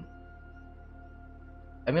their,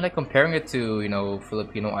 I mean, like comparing it to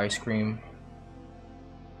Filipino ice cream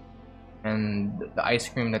and the ice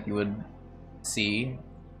cream that you would see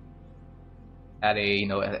at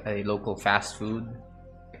a local fast food,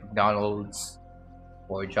 like McDonald's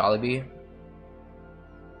or Jollibee.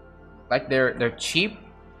 Like they're cheap.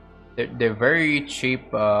 They're very cheap.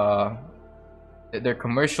 Their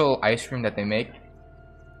commercial ice cream that they make,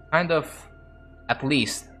 kind of, at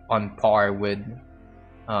least on par with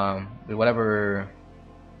whatever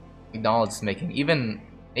McDonald's is making.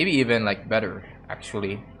 Maybe even like better,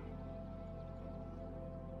 actually.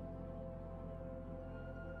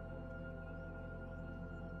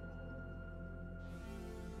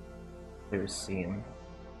 Let's see.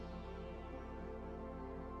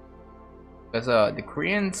 Because the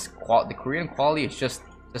Korean quality is just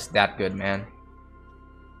that good, man.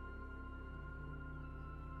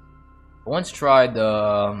 I once tried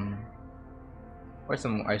where's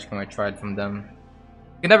some ice cream I tried from them.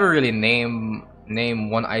 You can never really name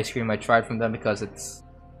one ice cream I tried from them because it's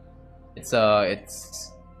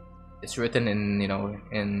written in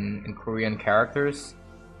in Korean characters.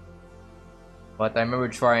 But I remember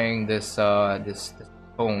trying this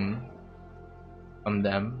cone from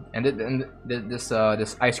them, and this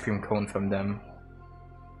ice cream cone from them,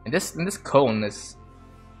 and this cone is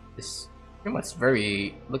pretty much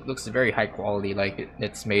looks very high quality. Like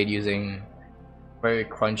it's made using very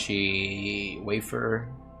crunchy wafer,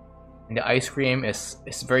 and the ice cream is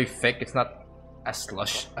very thick. It's not as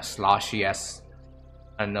sloshy as,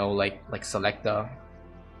 I don't know, like Selecta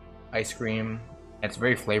ice cream. It's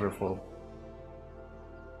very flavorful.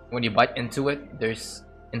 When you bite into it, there's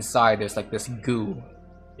like this goo,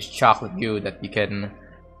 this chocolate goo that you can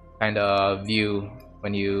kind of view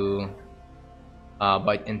when you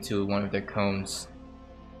bite into one of their cones.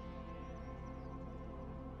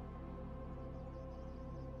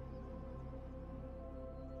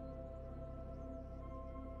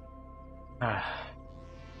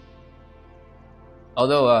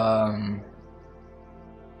 Although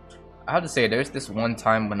I have to say, there's this one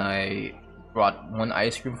time when I brought one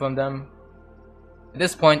ice cream from them. At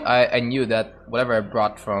this point, I knew that whatever I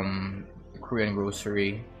brought from the Korean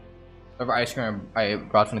grocery, whatever ice cream I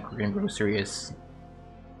brought from the Korean grocery, is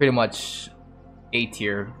pretty much A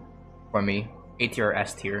tier for me, A tier or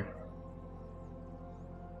S tier.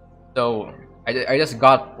 So I just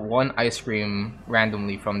got one ice cream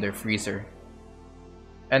randomly from their freezer,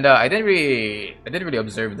 and I didn't really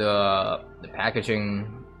observe the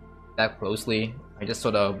packaging that closely. I just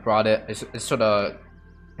sort of brought it. So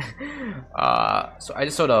I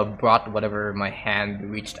just sort of brought whatever my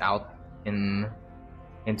hand reached out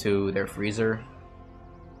into their freezer.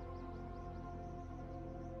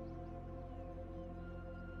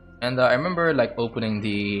 And I remember like opening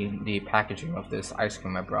the packaging of this ice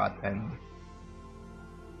cream I brought, and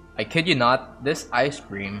I kid you not, this ice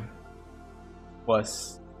cream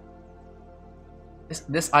was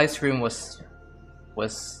this ice cream was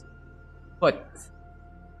put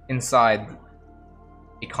inside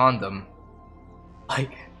a condom.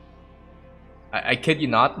 Like I kid you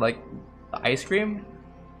not, like the ice cream.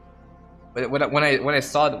 But when I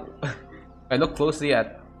saw I looked closely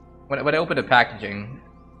at when I opened the packaging.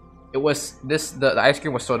 It was the ice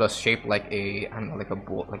cream was sort of shaped like a, I don't know, like a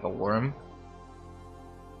worm.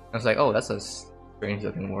 I was like, oh, that's a strange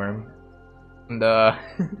looking worm. And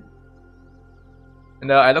and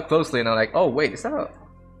I looked closely and I'm like, oh wait, is that a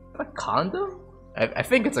condom? I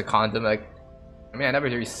think it's a condom. Like, I mean, I never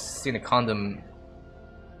really seen a condom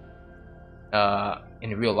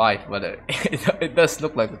in real life, but it does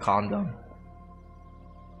look like a condom.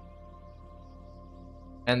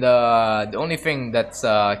 And the only thing that's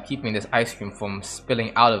keeping this ice cream from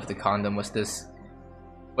spilling out of the condom was this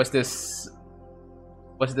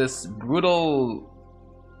brutal,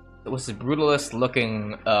 it was the brutalest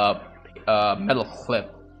looking metal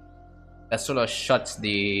clip that sort of shuts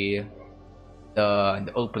the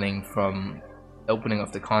opening from the opening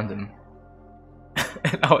of the condom.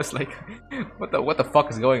 And I was like, what the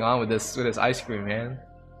fuck is going on with this ice cream, man?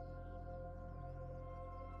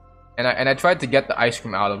 And I tried to get the ice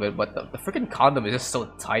cream out of it, but the freaking condom is just so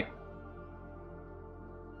tight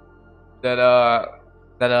that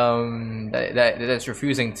it's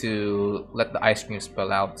refusing to let the ice cream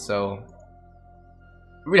spill out. So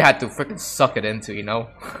we really had to freaking suck it into, you know,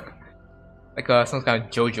 like some kind of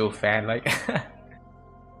JoJo fan. Like, I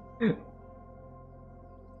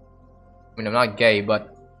mean, I'm not gay,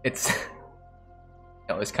 but it's you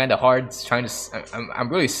know, it's kind of hard trying to. I'm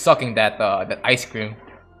really sucking that that ice cream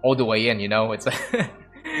all the way in, you know. It's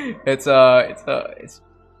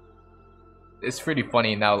it's pretty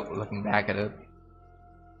funny now looking back at it.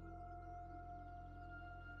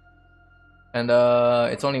 And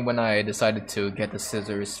it's only when I decided to get the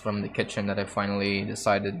scissors from the kitchen that I finally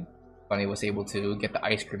was able to get the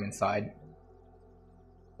ice cream inside.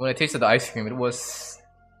 When I tasted the ice cream, it was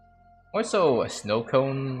more so a snow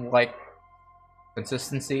cone like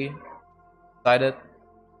consistency inside it.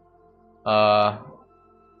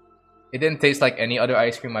 It didn't taste like any other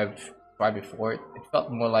ice cream I've tried before. It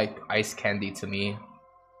felt more like ice candy to me.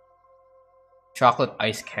 Chocolate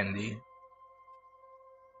ice candy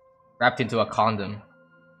wrapped into a condom.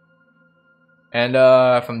 And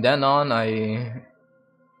from then on, I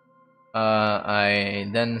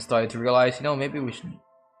then started to realize, you know, maybe we should.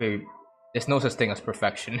 There's no such thing as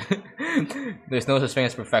perfection. There's no such thing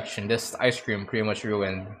as perfection. This ice cream pretty much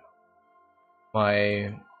ruined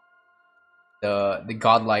my the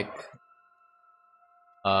godlike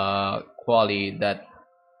quality that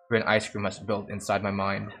green ice cream has built inside my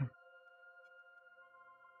mind.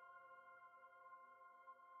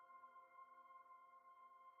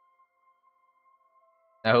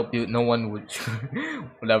 I hope no one would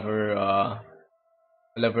will ever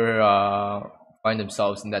find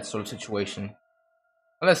themselves in that sort of situation,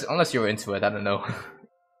 unless you're into it. I don't know. I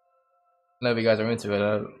know if you guys are into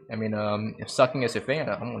it. I mean, if sucking is your thing,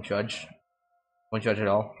 I won't judge. Won't judge at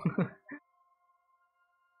all.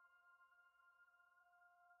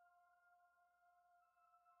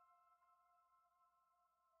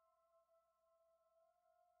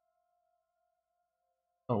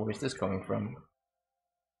 Oh, where's this coming from?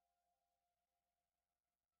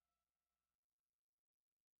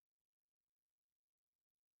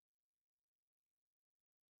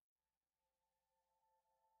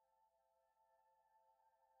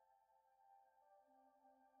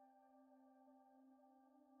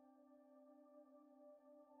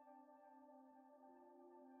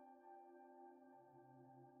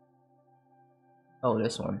 Oh,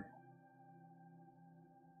 this one.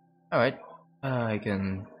 Alright. I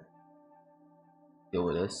can deal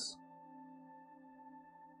with this.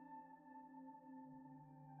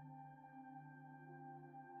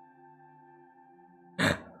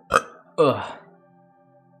 Ugh.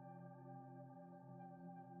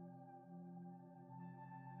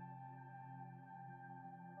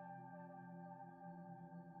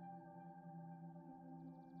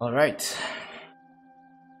 Alright.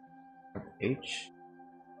 H.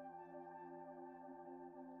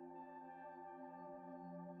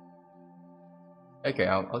 Okay,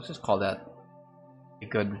 I'll just call that a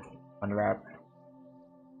good unwrap.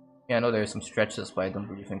 Yeah, I know there's some stretches, but I don't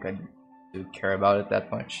really think I do care about it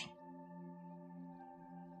that much.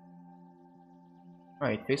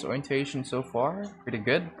 Alright, face orientation so far. Pretty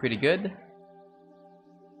good, pretty good.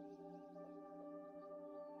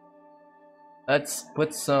 Let's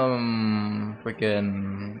put some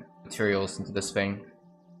freaking materials into this thing.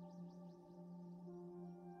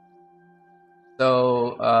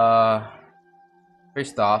 So,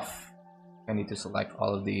 first off, I need to select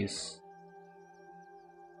all of these.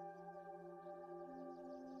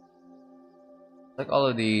 Like all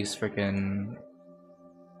of these freaking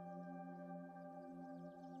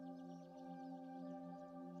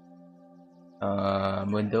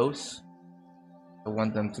windows. I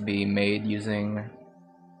want them to be made using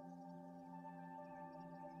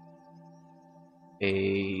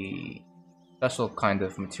a special kind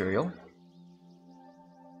of material.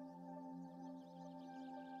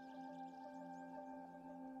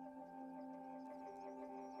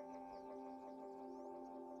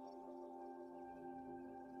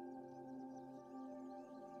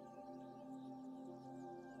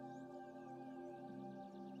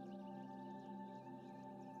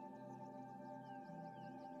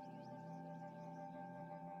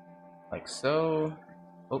 Like so.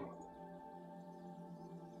 Oh.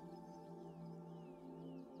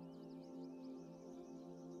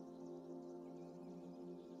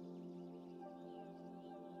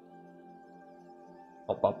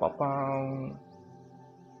 Pow, pow, pow, pow.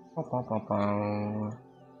 Pow, pow, pow, pow.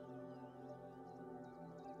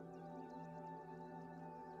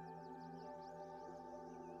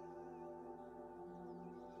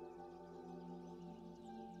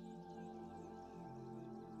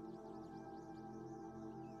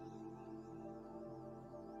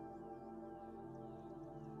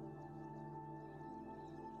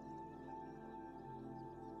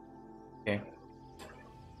 Okay.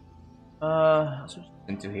 Let's switch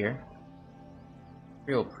into here.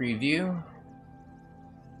 Real preview.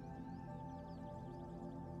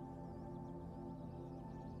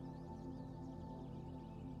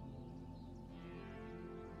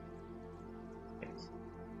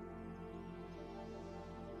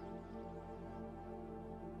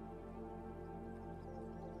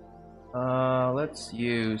 Let's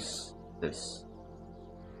use this.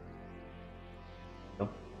 So,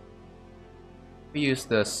 we use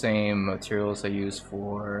the same materials I use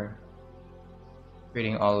for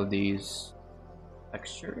creating all of these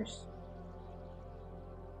textures.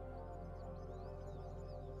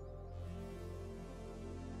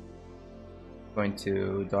 Going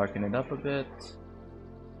to darken it up a bit.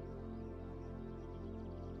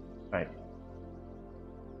 Right.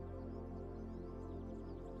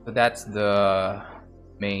 So that's the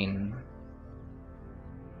main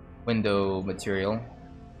window material.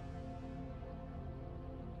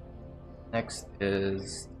 Next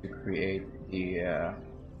is to create the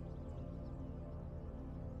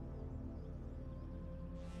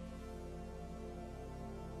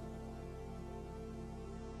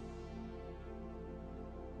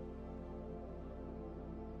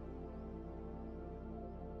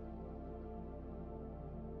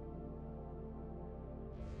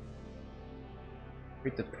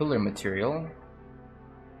create the pillar material.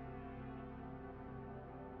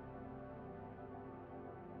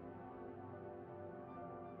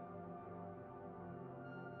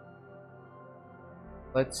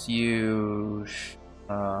 Let's use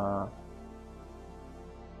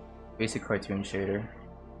basic cartoon shader.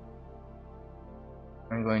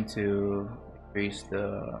 I'm going to increase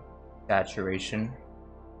the saturation.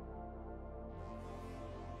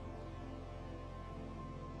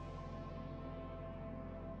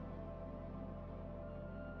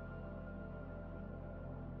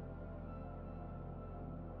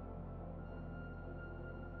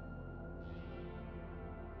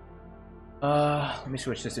 Let me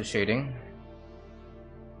switch this to shading.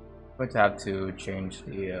 I'm going to have to change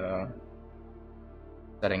the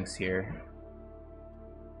settings here.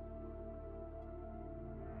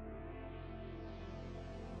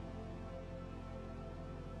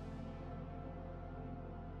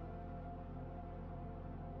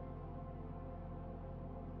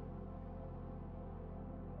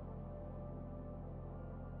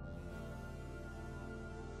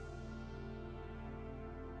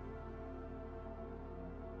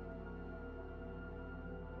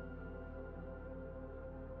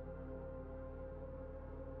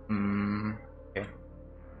 Okay.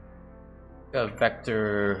 A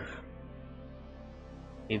vector,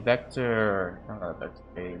 not a vector,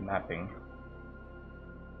 a mapping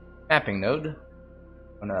node,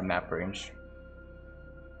 not a map range.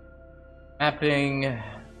 Mapping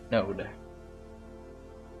node.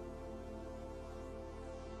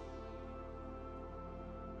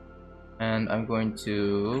 And I'm going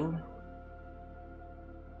to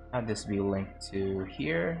have this be linked to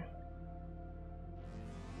here.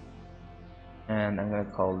 And I'm going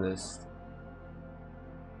to call this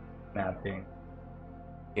mapping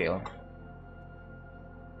scale.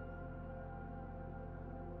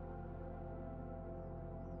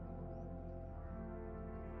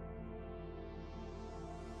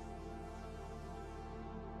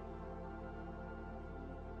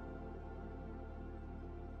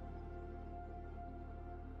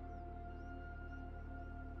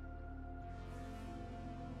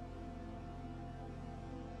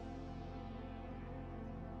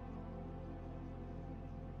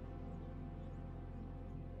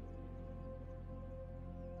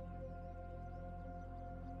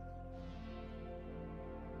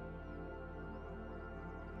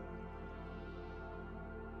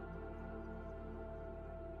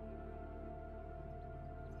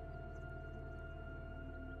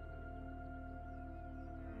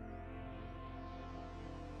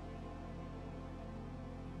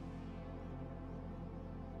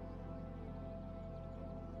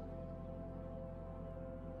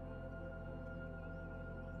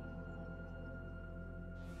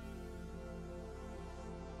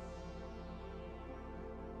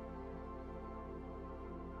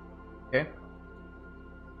 Okay.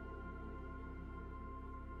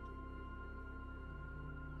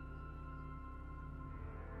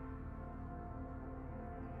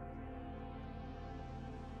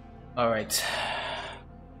 Alright.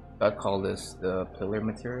 I'll call this the pillar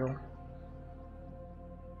material.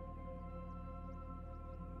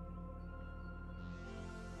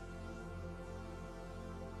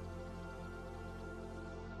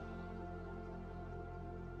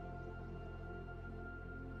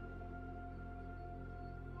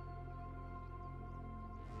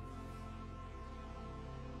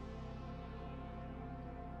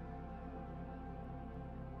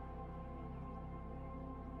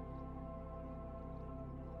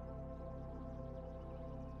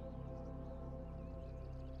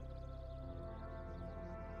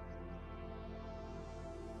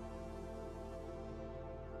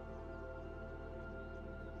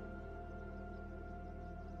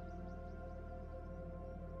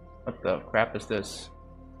 What the crap is this?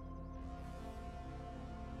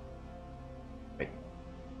 Wait.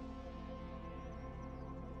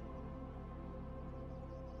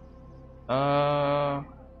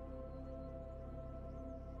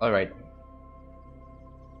 Alright.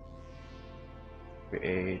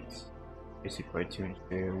 Create basic cartoon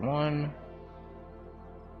layer 1.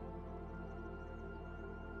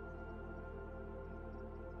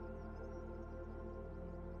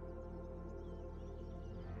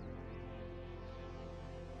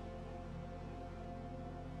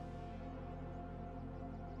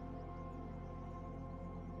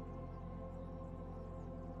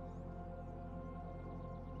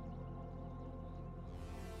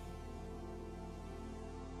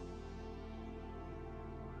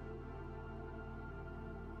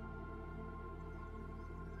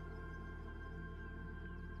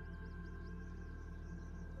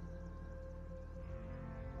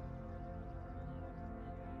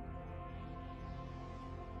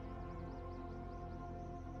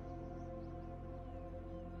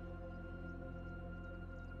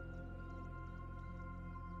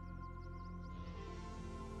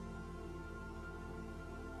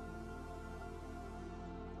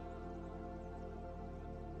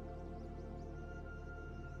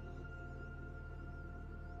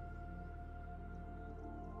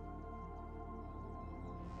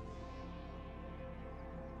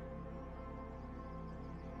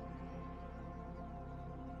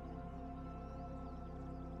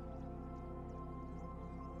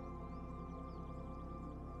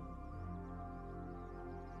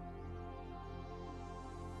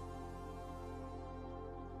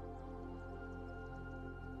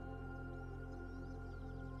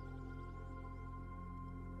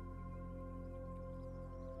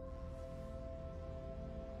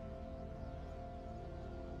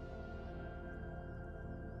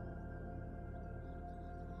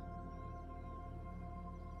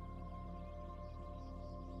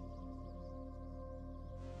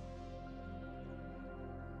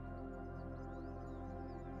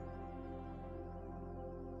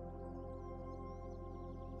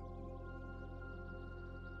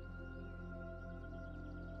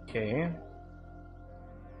 Okay.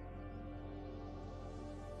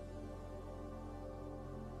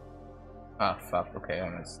 Ah, fuck. Okay,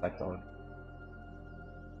 I'm gonna select all.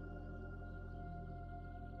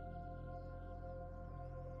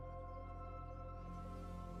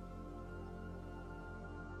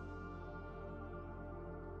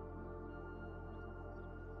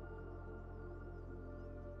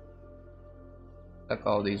 Select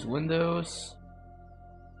all these windows.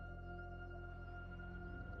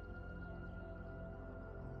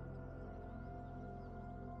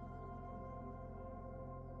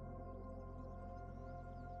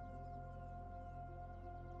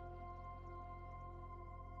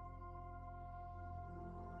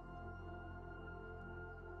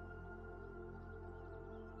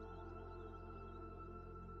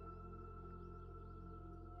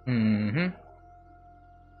 Mm-hmm.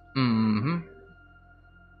 Mm-hmm.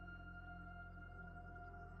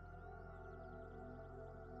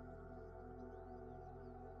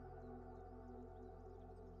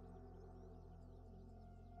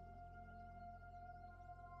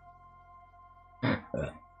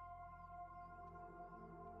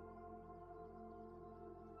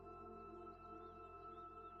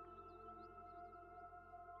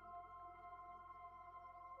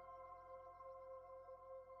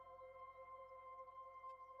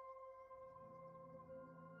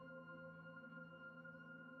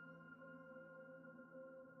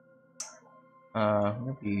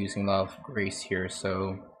 We'll be using a lot of grace here,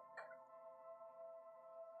 so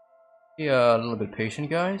be a little bit patient,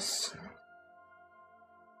 guys.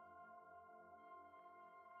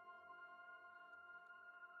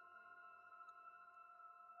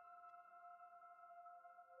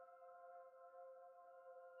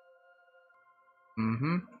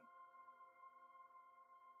 Mm-hmm.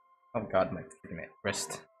 Oh god, my freaking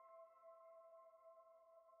wrist.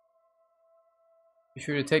 Be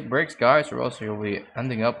sure to take breaks, guys, or else you'll be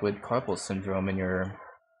ending up with carpal syndrome in your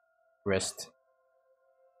wrist.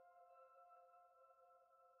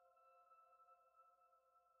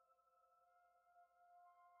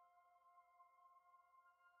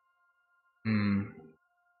 Hmm.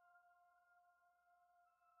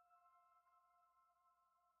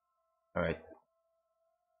 Alright.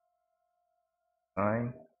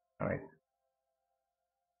 Fine. Alright.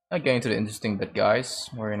 Now getting to the interesting bit, guys,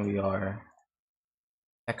 wherein we are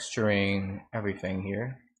texturing everything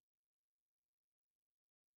here.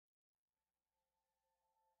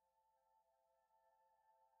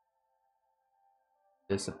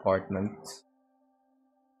 This apartment.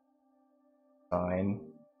 Fine.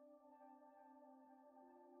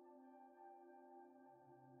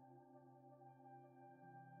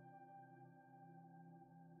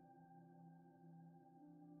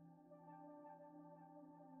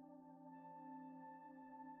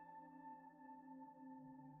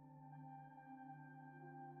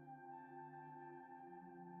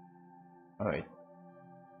 Alright.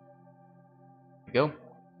 Here we go.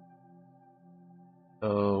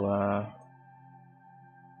 So,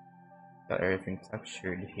 got everything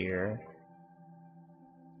textured here.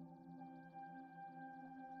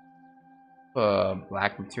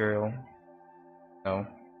 Black material. No.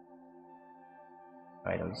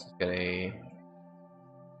 Alright, let's just get a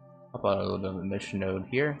pop out a little bit of a mission node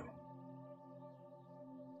here.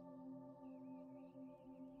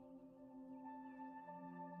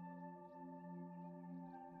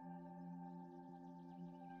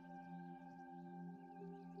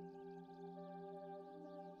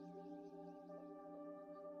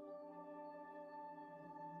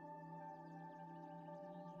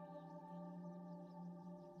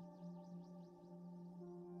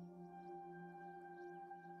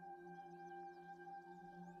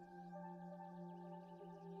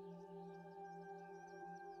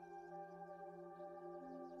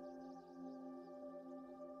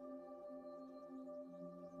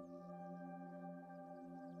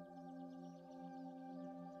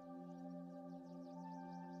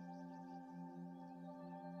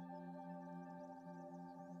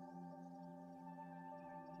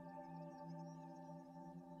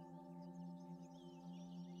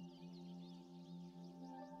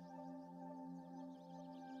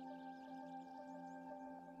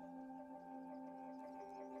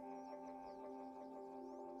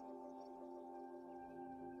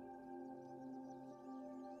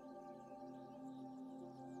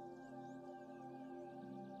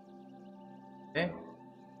 Okay.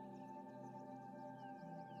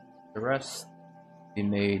 The rest be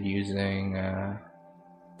made using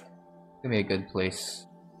give me a good place.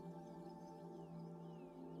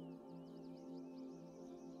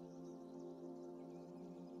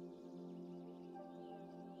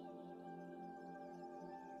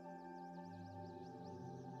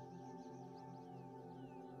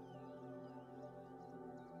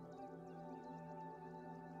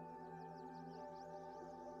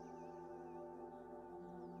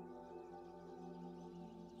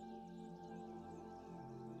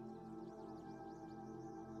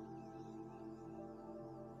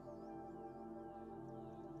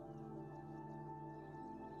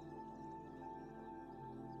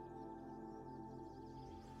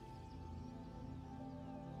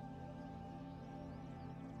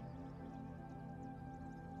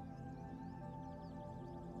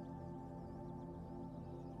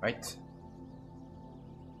 Right?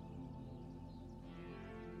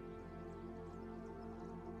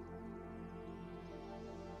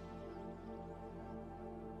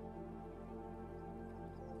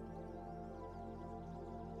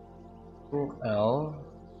 L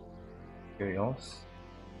materials.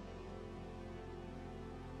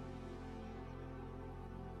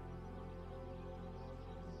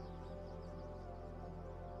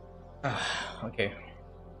 Okay.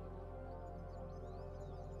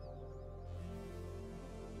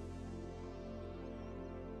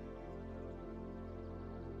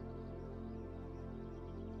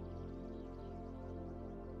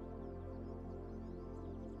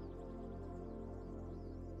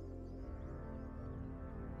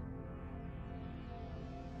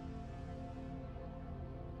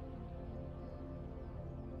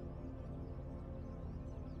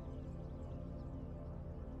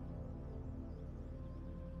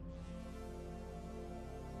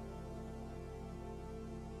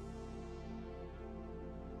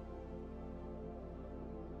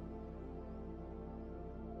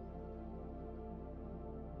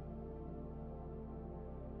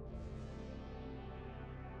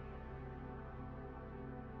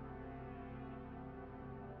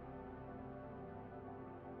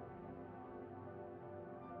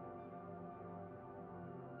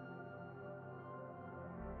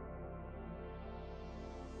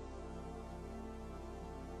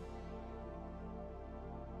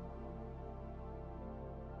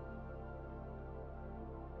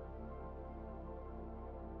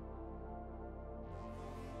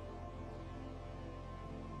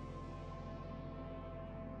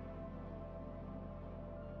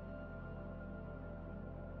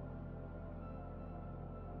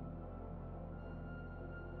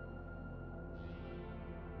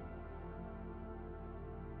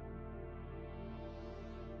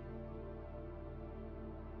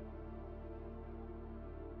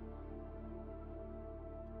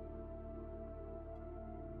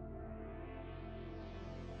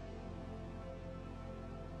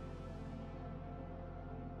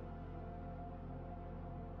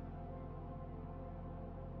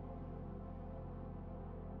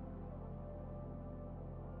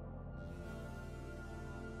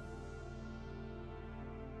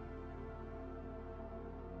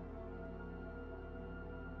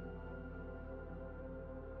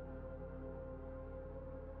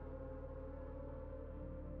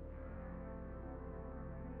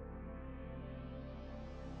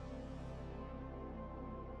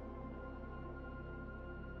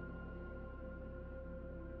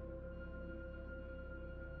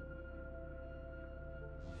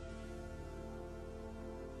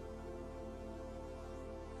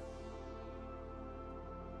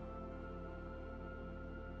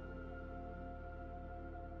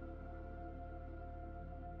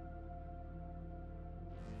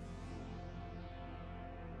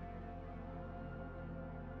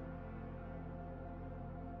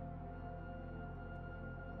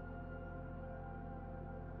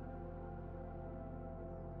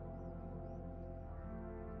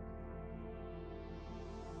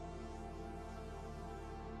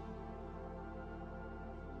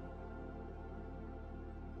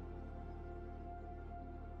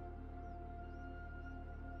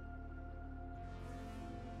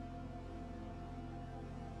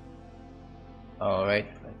 All right.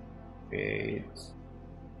 Let's create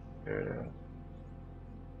your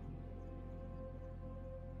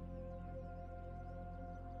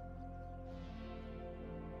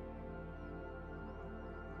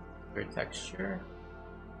texture.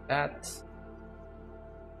 That.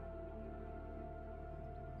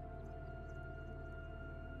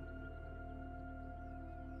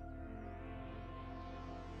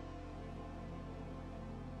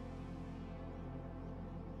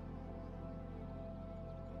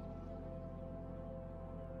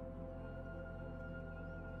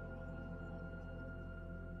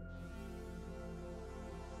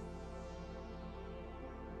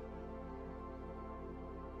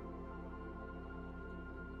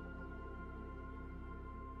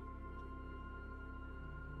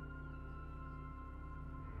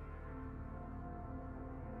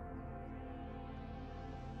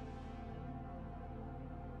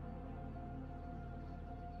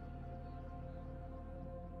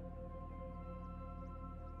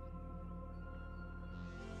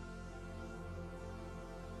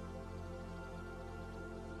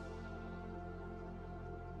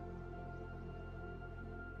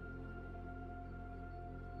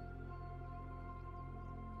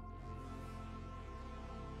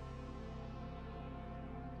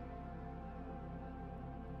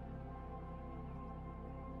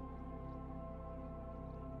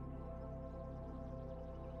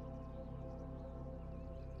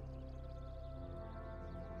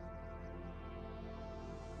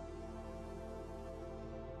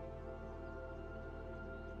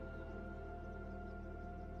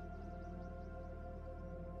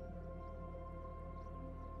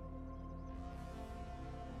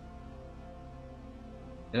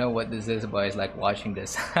 You know what this is, but it's like watching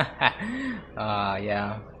this.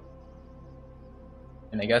 Yeah.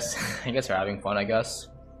 And I guess I guess we're having fun. I guess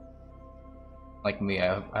like me,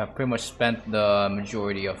 I've pretty much spent the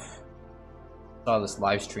majority of saw this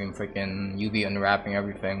live stream freaking UV unwrapping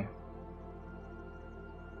everything.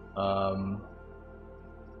 Um,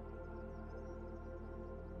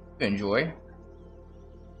 enjoy.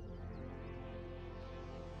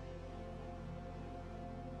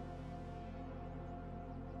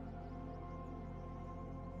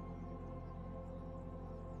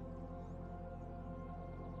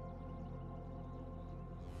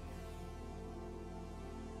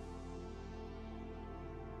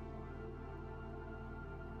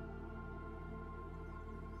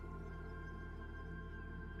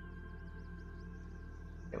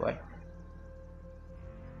 Wait, what?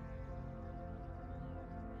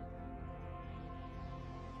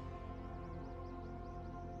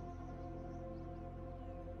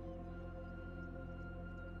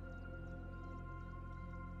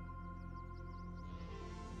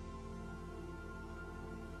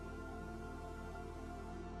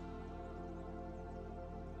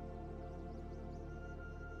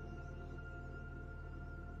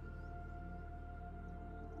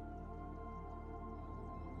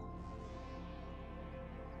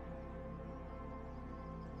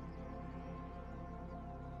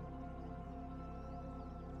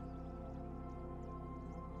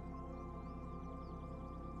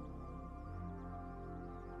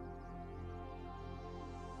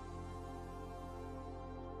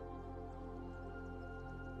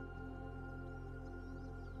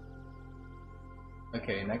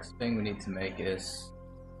 Okay, next thing we need to make is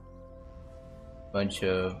a bunch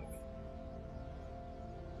of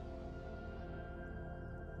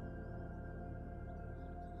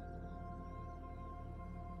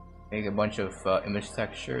image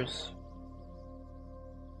textures.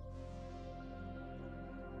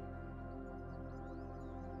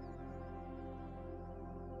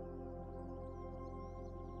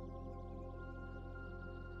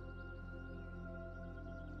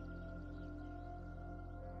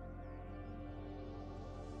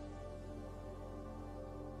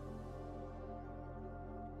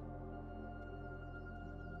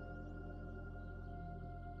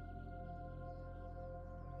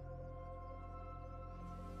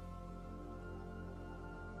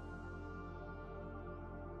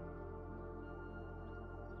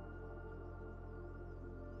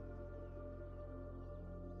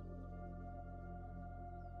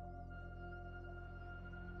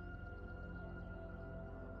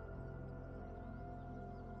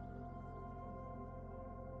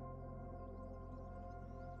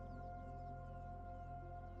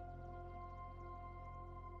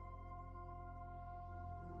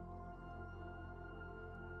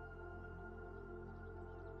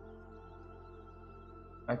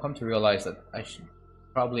 I come to realize that I should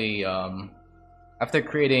probably after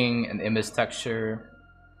creating an image texture,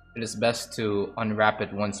 it is best to unwrap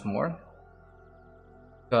it once more,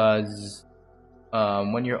 because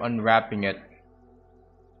when you're unwrapping it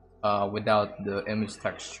without the image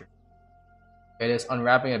texture, it is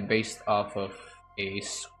unwrapping it based off of a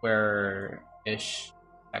square-ish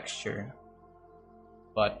texture.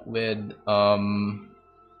 But with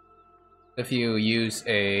if you use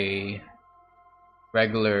a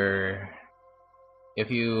regular, if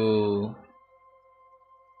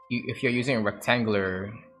if you're using a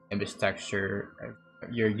rectangular image texture,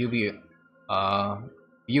 your UV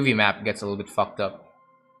map gets a little bit fucked up.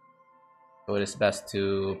 So it is best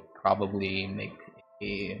to probably make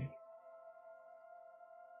a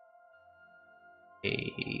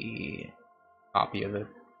a copy of it.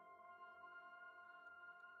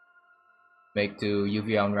 Make to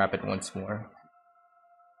UV unwrap it once more.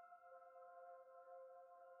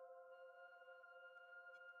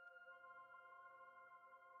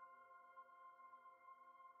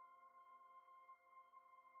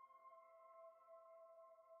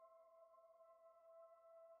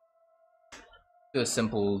 Do a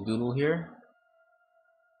simple doodle here.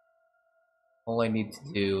 All I need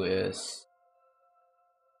to do is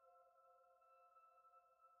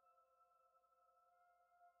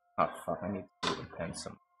oh fuck, I need to append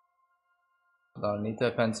some. I need to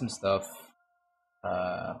append some stuff.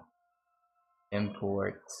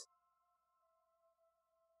 Import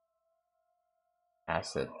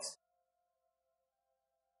assets.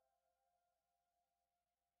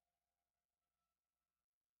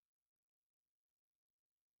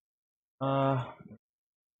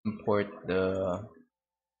 Import the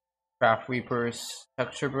Craft Reaper's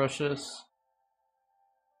texture brushes.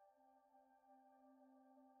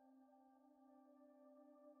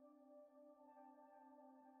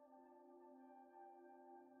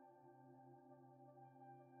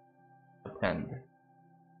 append.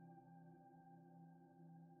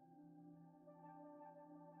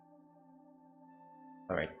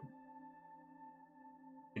 Alright.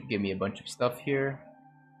 Should give me a bunch of stuff here.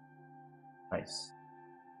 Nice.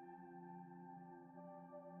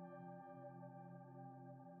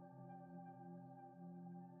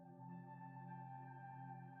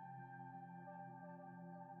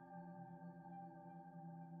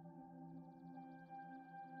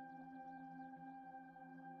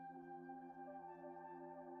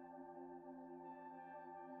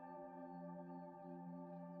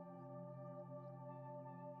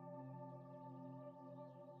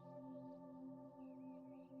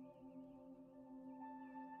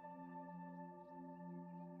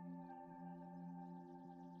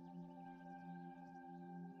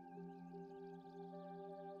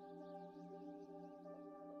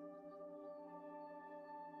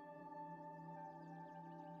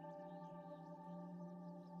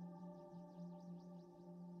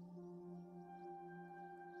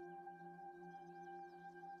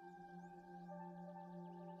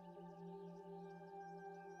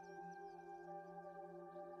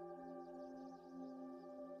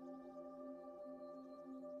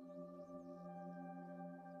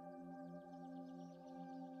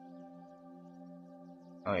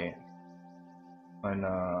 Oh yeah. And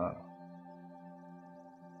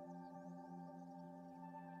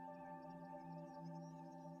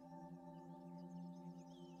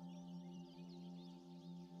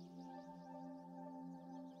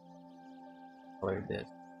color this.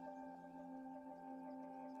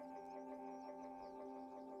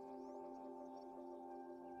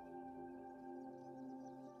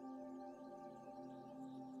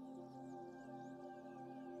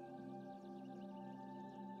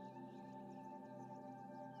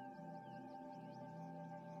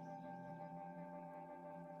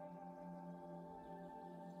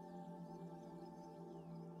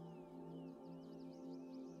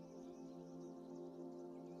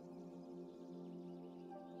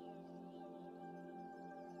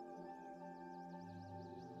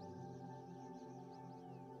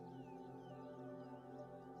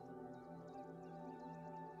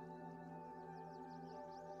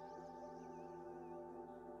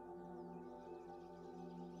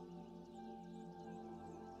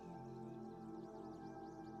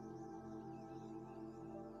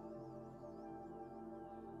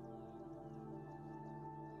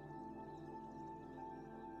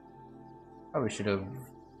 Probably should have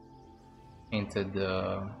painted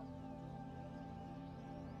the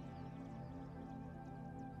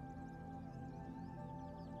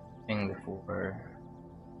thing before,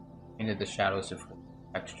 painted the shadows before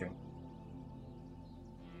texturing.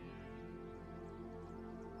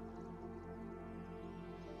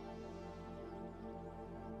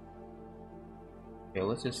 Okay,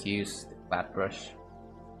 let's just use the flat brush.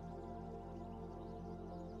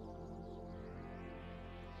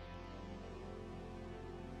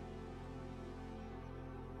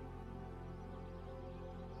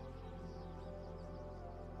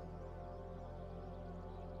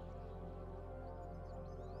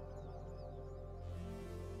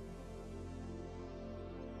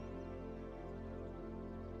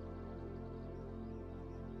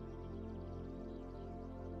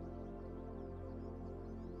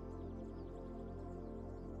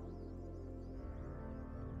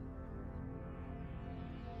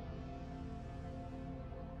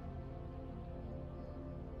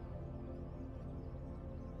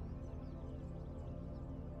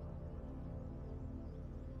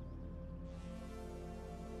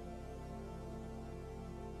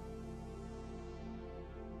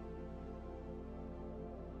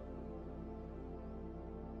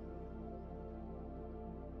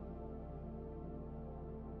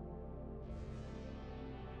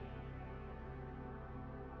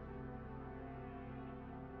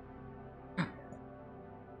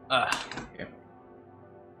 Okay.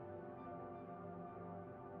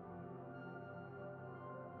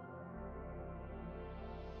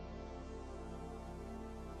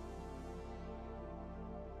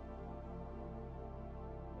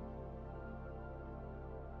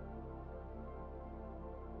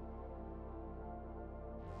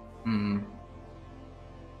 Hmm.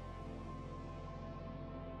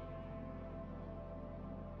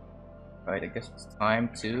 Right, I guess it's time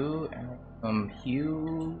to add some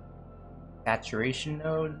hue saturation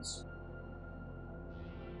nodes.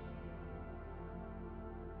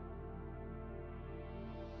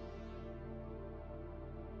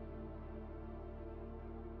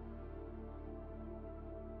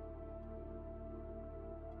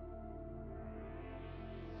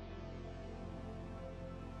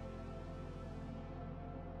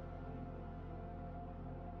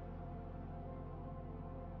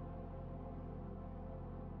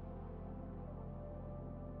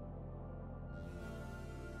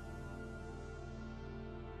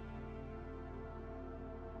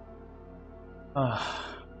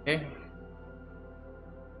 Okay.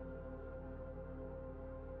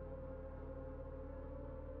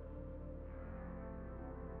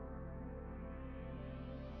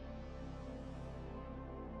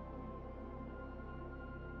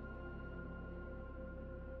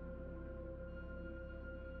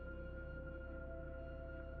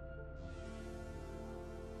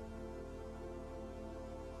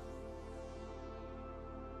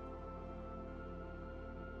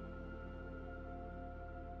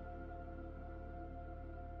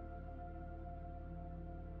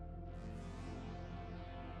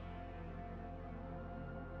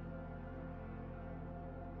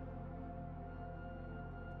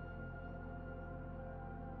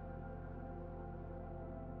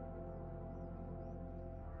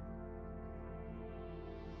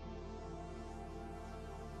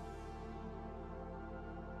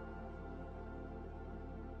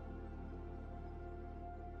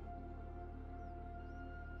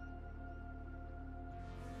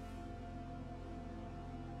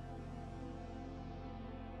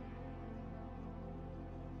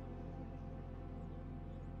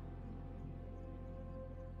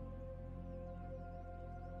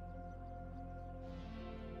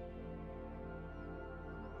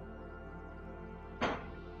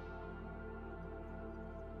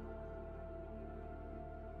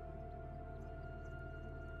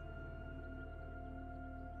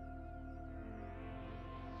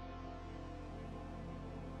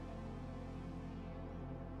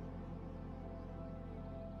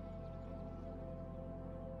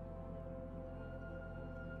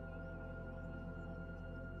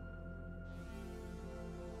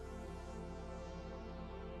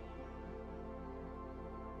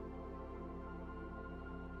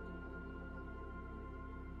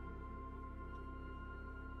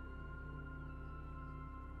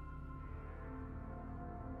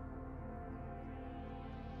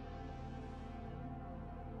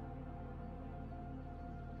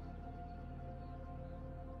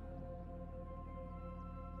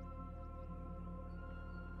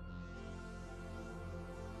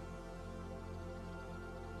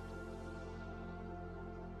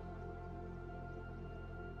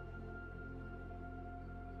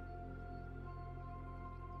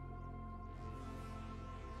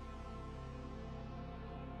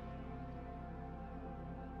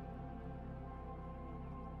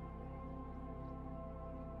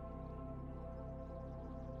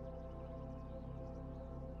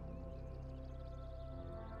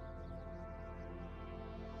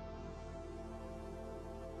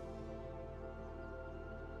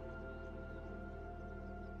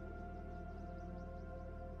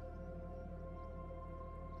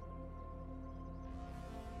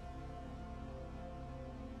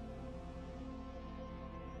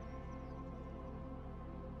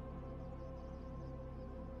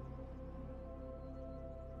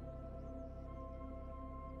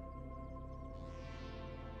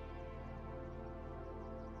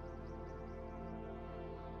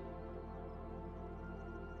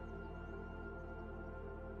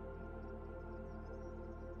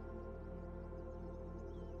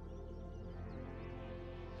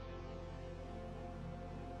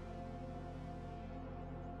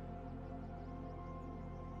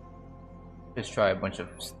 Just try a bunch of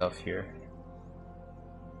stuff here.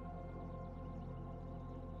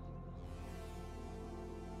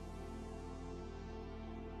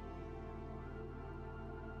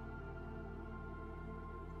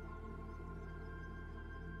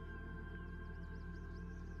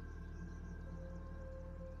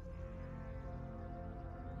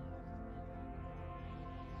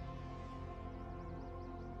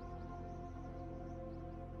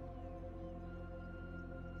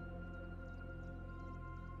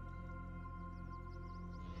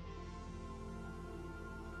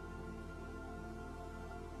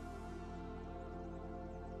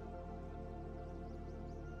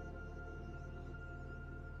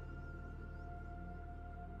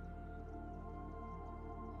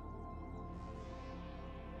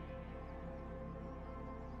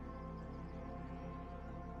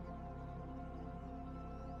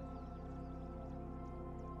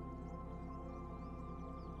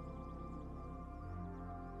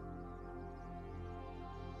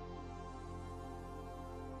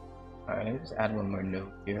 Alright, let's add one more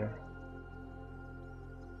node here.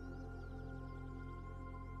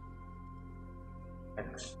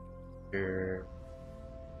 Texture.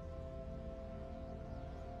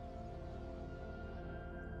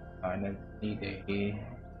 And I need a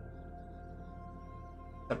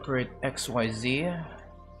separate XYZ.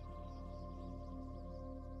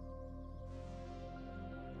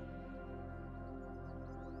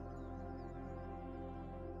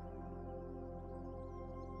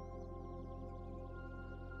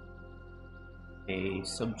 a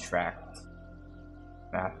subtract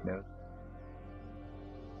math node,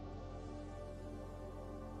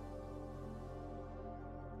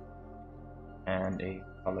 and a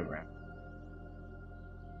color ramp.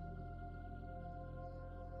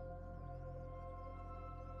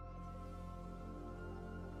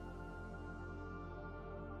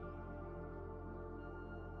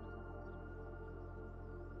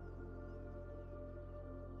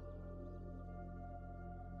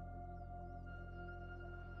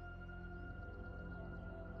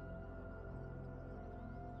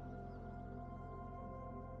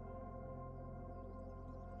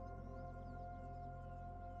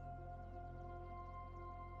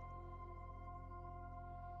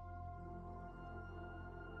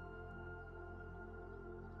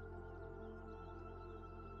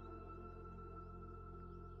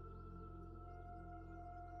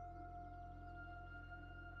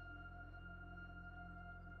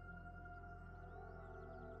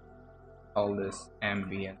 Call this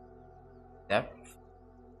ambient depth.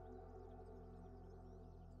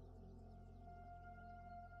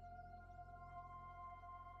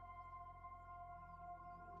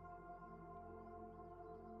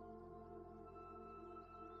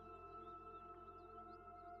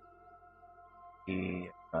 The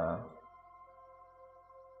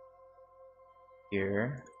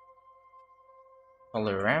here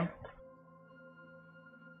color ramp,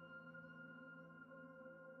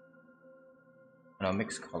 and I'll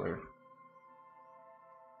mix color.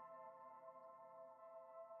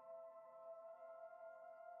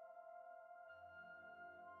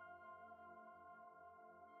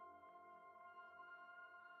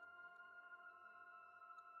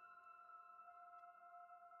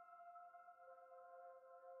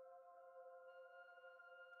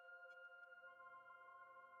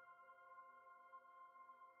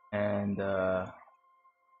 And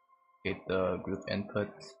get the group input,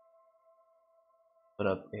 put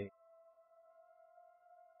up a,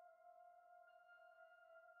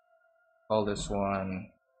 call this one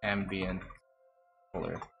ambient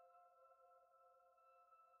color,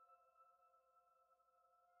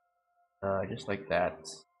 just like that.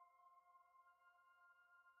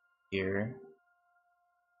 Here,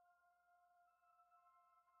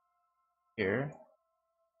 here,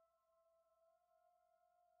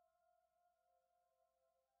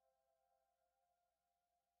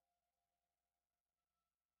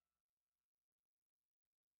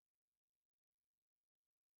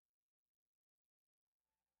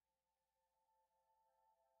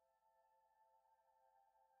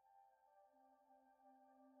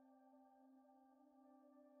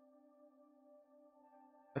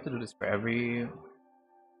 I have to do this for every.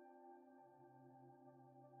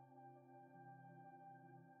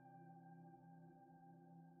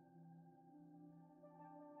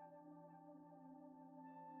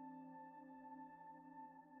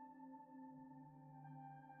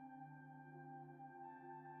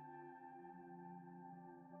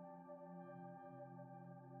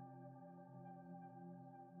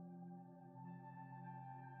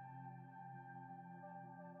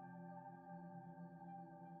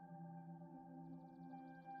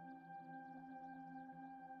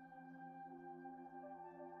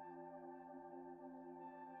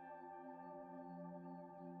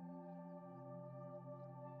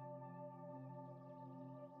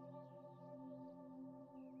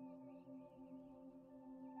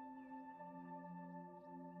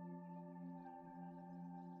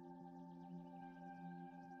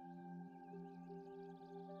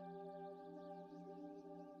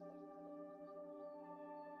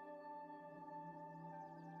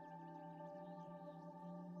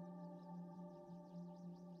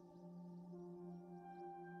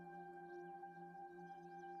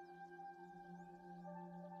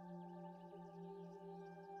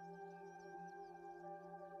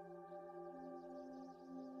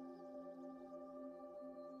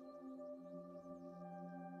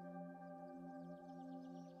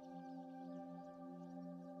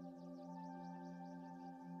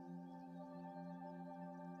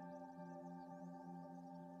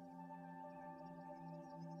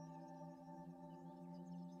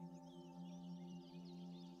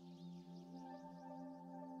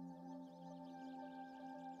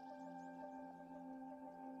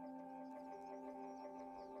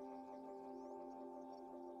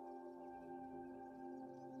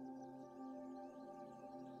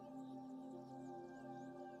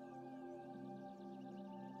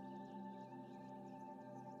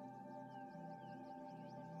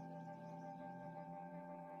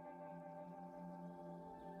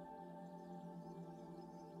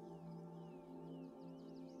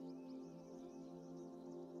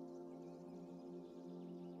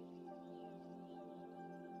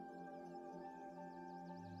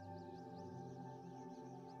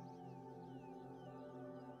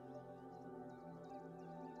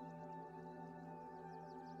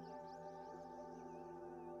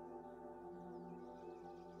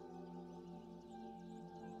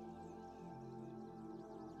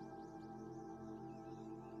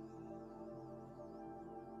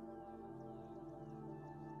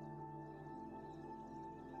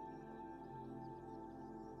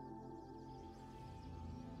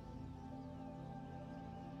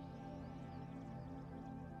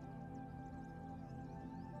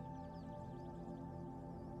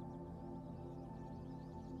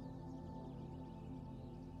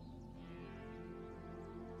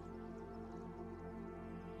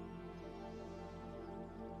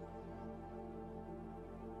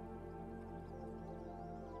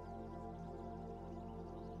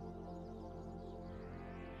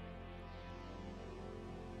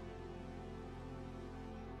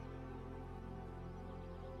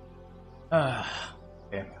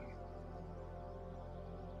 Okay.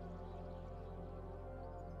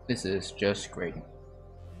 This is just great.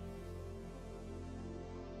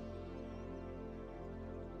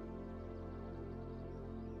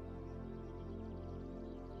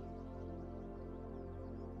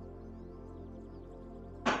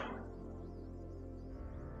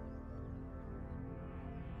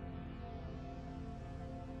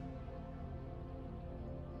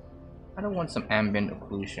 I don't want some ambient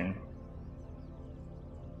occlusion.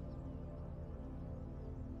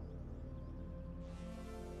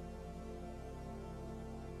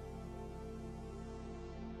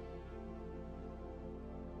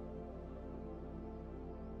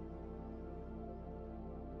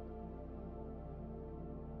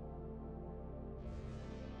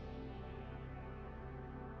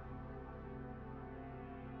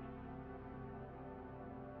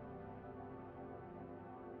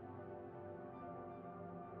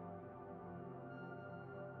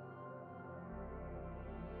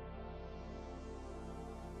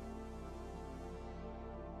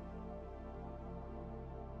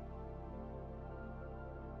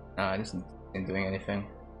 This isn't doing anything.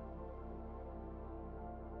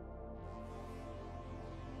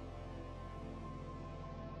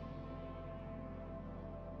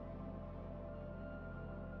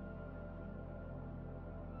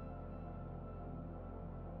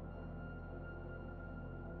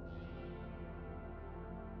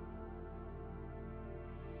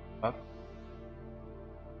 Up.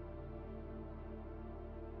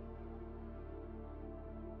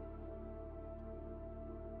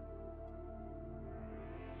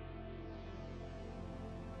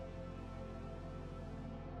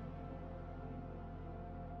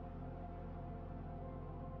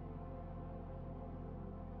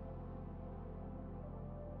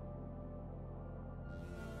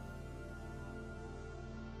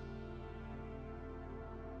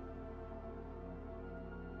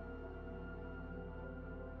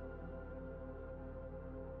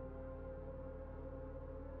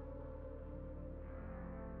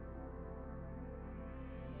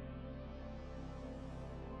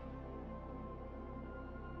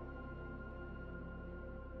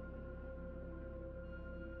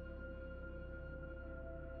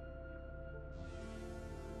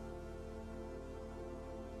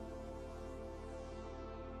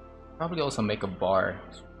 Probably also make a bar.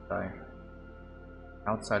 Try.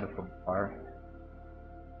 Outside of a bar.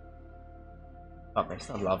 Okay,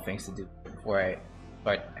 still a lot of things to do before I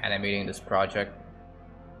start animating this project.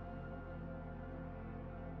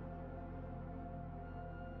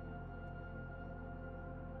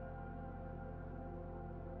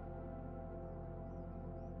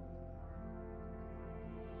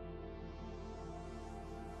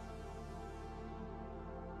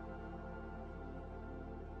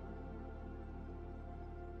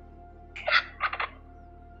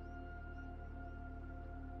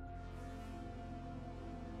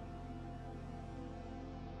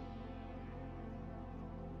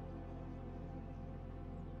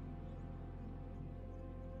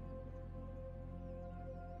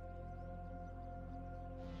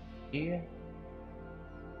 Yeah.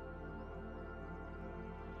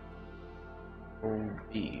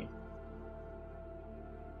 OB.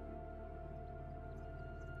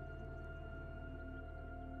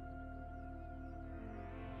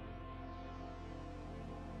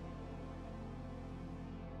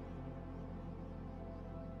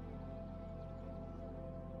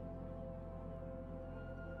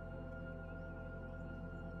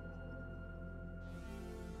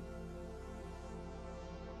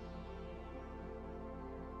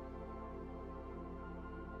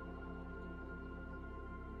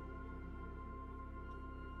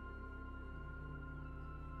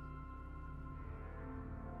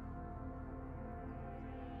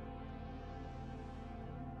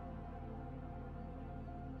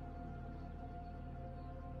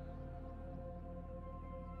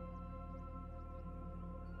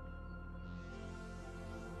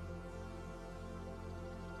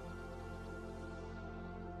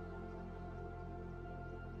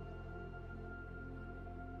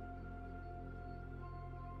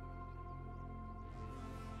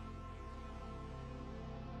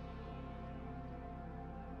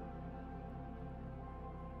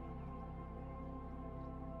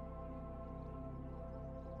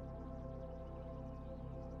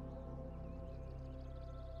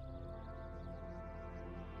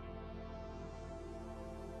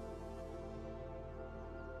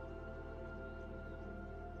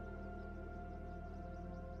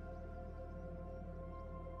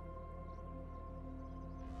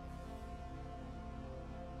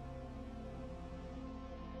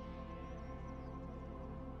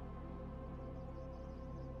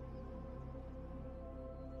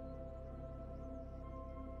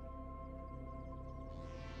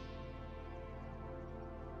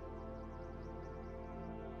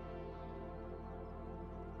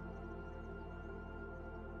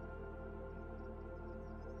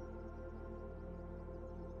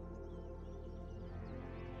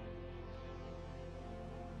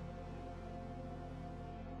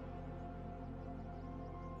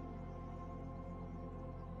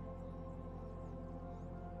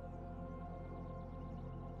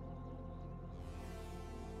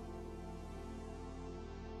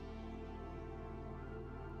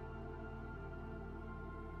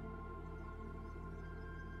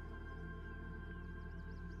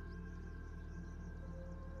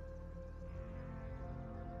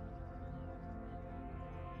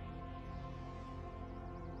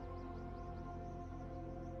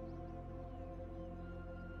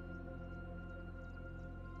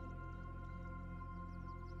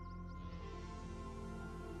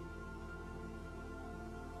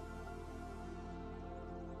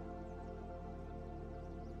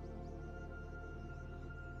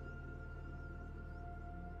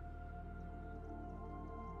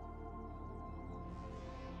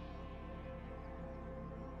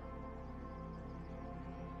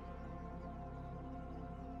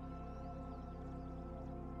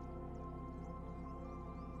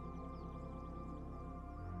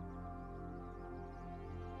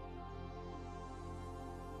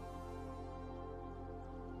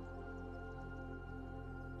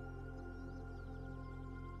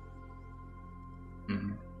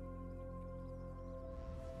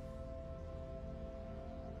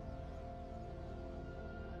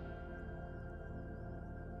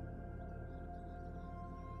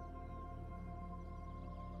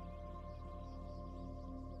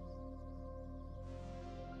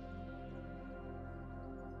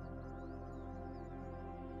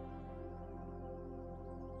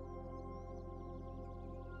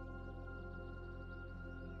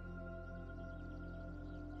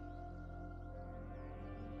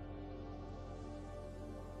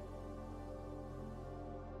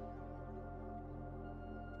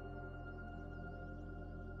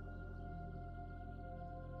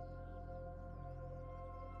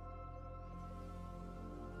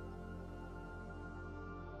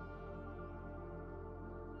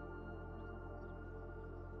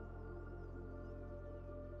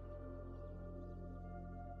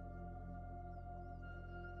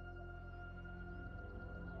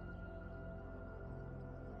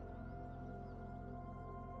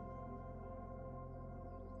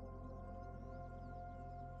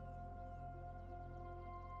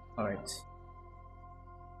 Alright.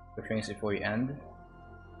 The things before you end.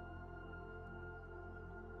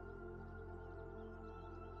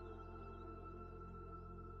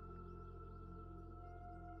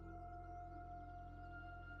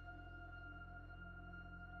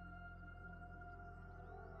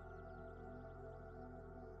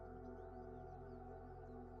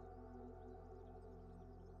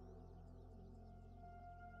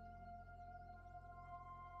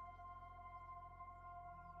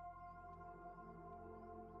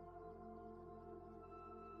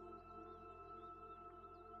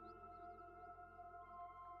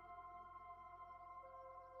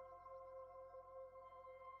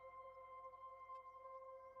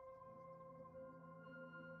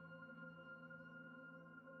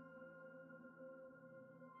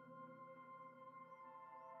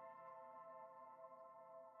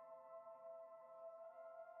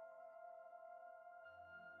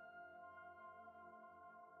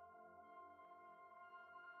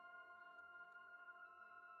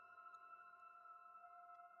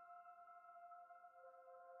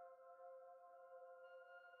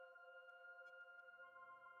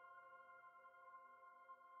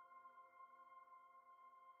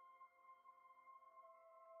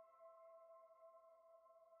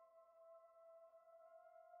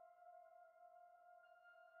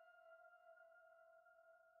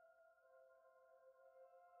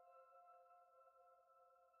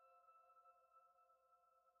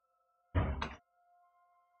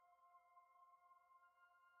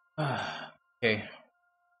 Okay.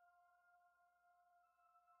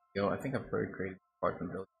 Yo, I think I've very great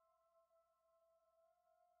apartment building.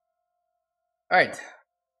 Alright.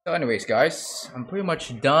 So anyways guys, I'm pretty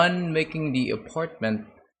much done making the apartment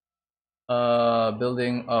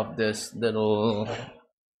building of this little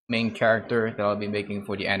main character that I'll be making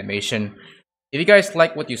for the animation. If you guys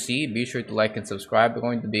like what you see, be sure to like and subscribe. I'm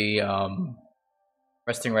going to be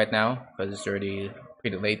resting right now because it's already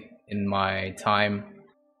pretty late in my time.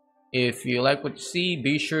 If you like what you see,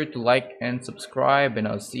 be sure to like and subscribe, and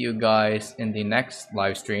I'll see you guys in the next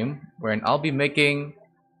live stream wherein I'll be making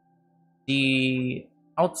the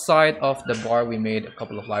outside of the bar we made a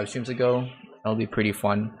couple of live streams ago. That'll be pretty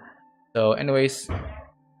fun. So anyways, thank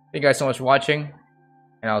you guys so much for watching,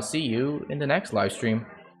 and I'll see you in the next live stream.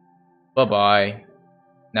 Bye bye.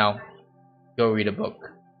 Now, go read a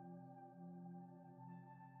book.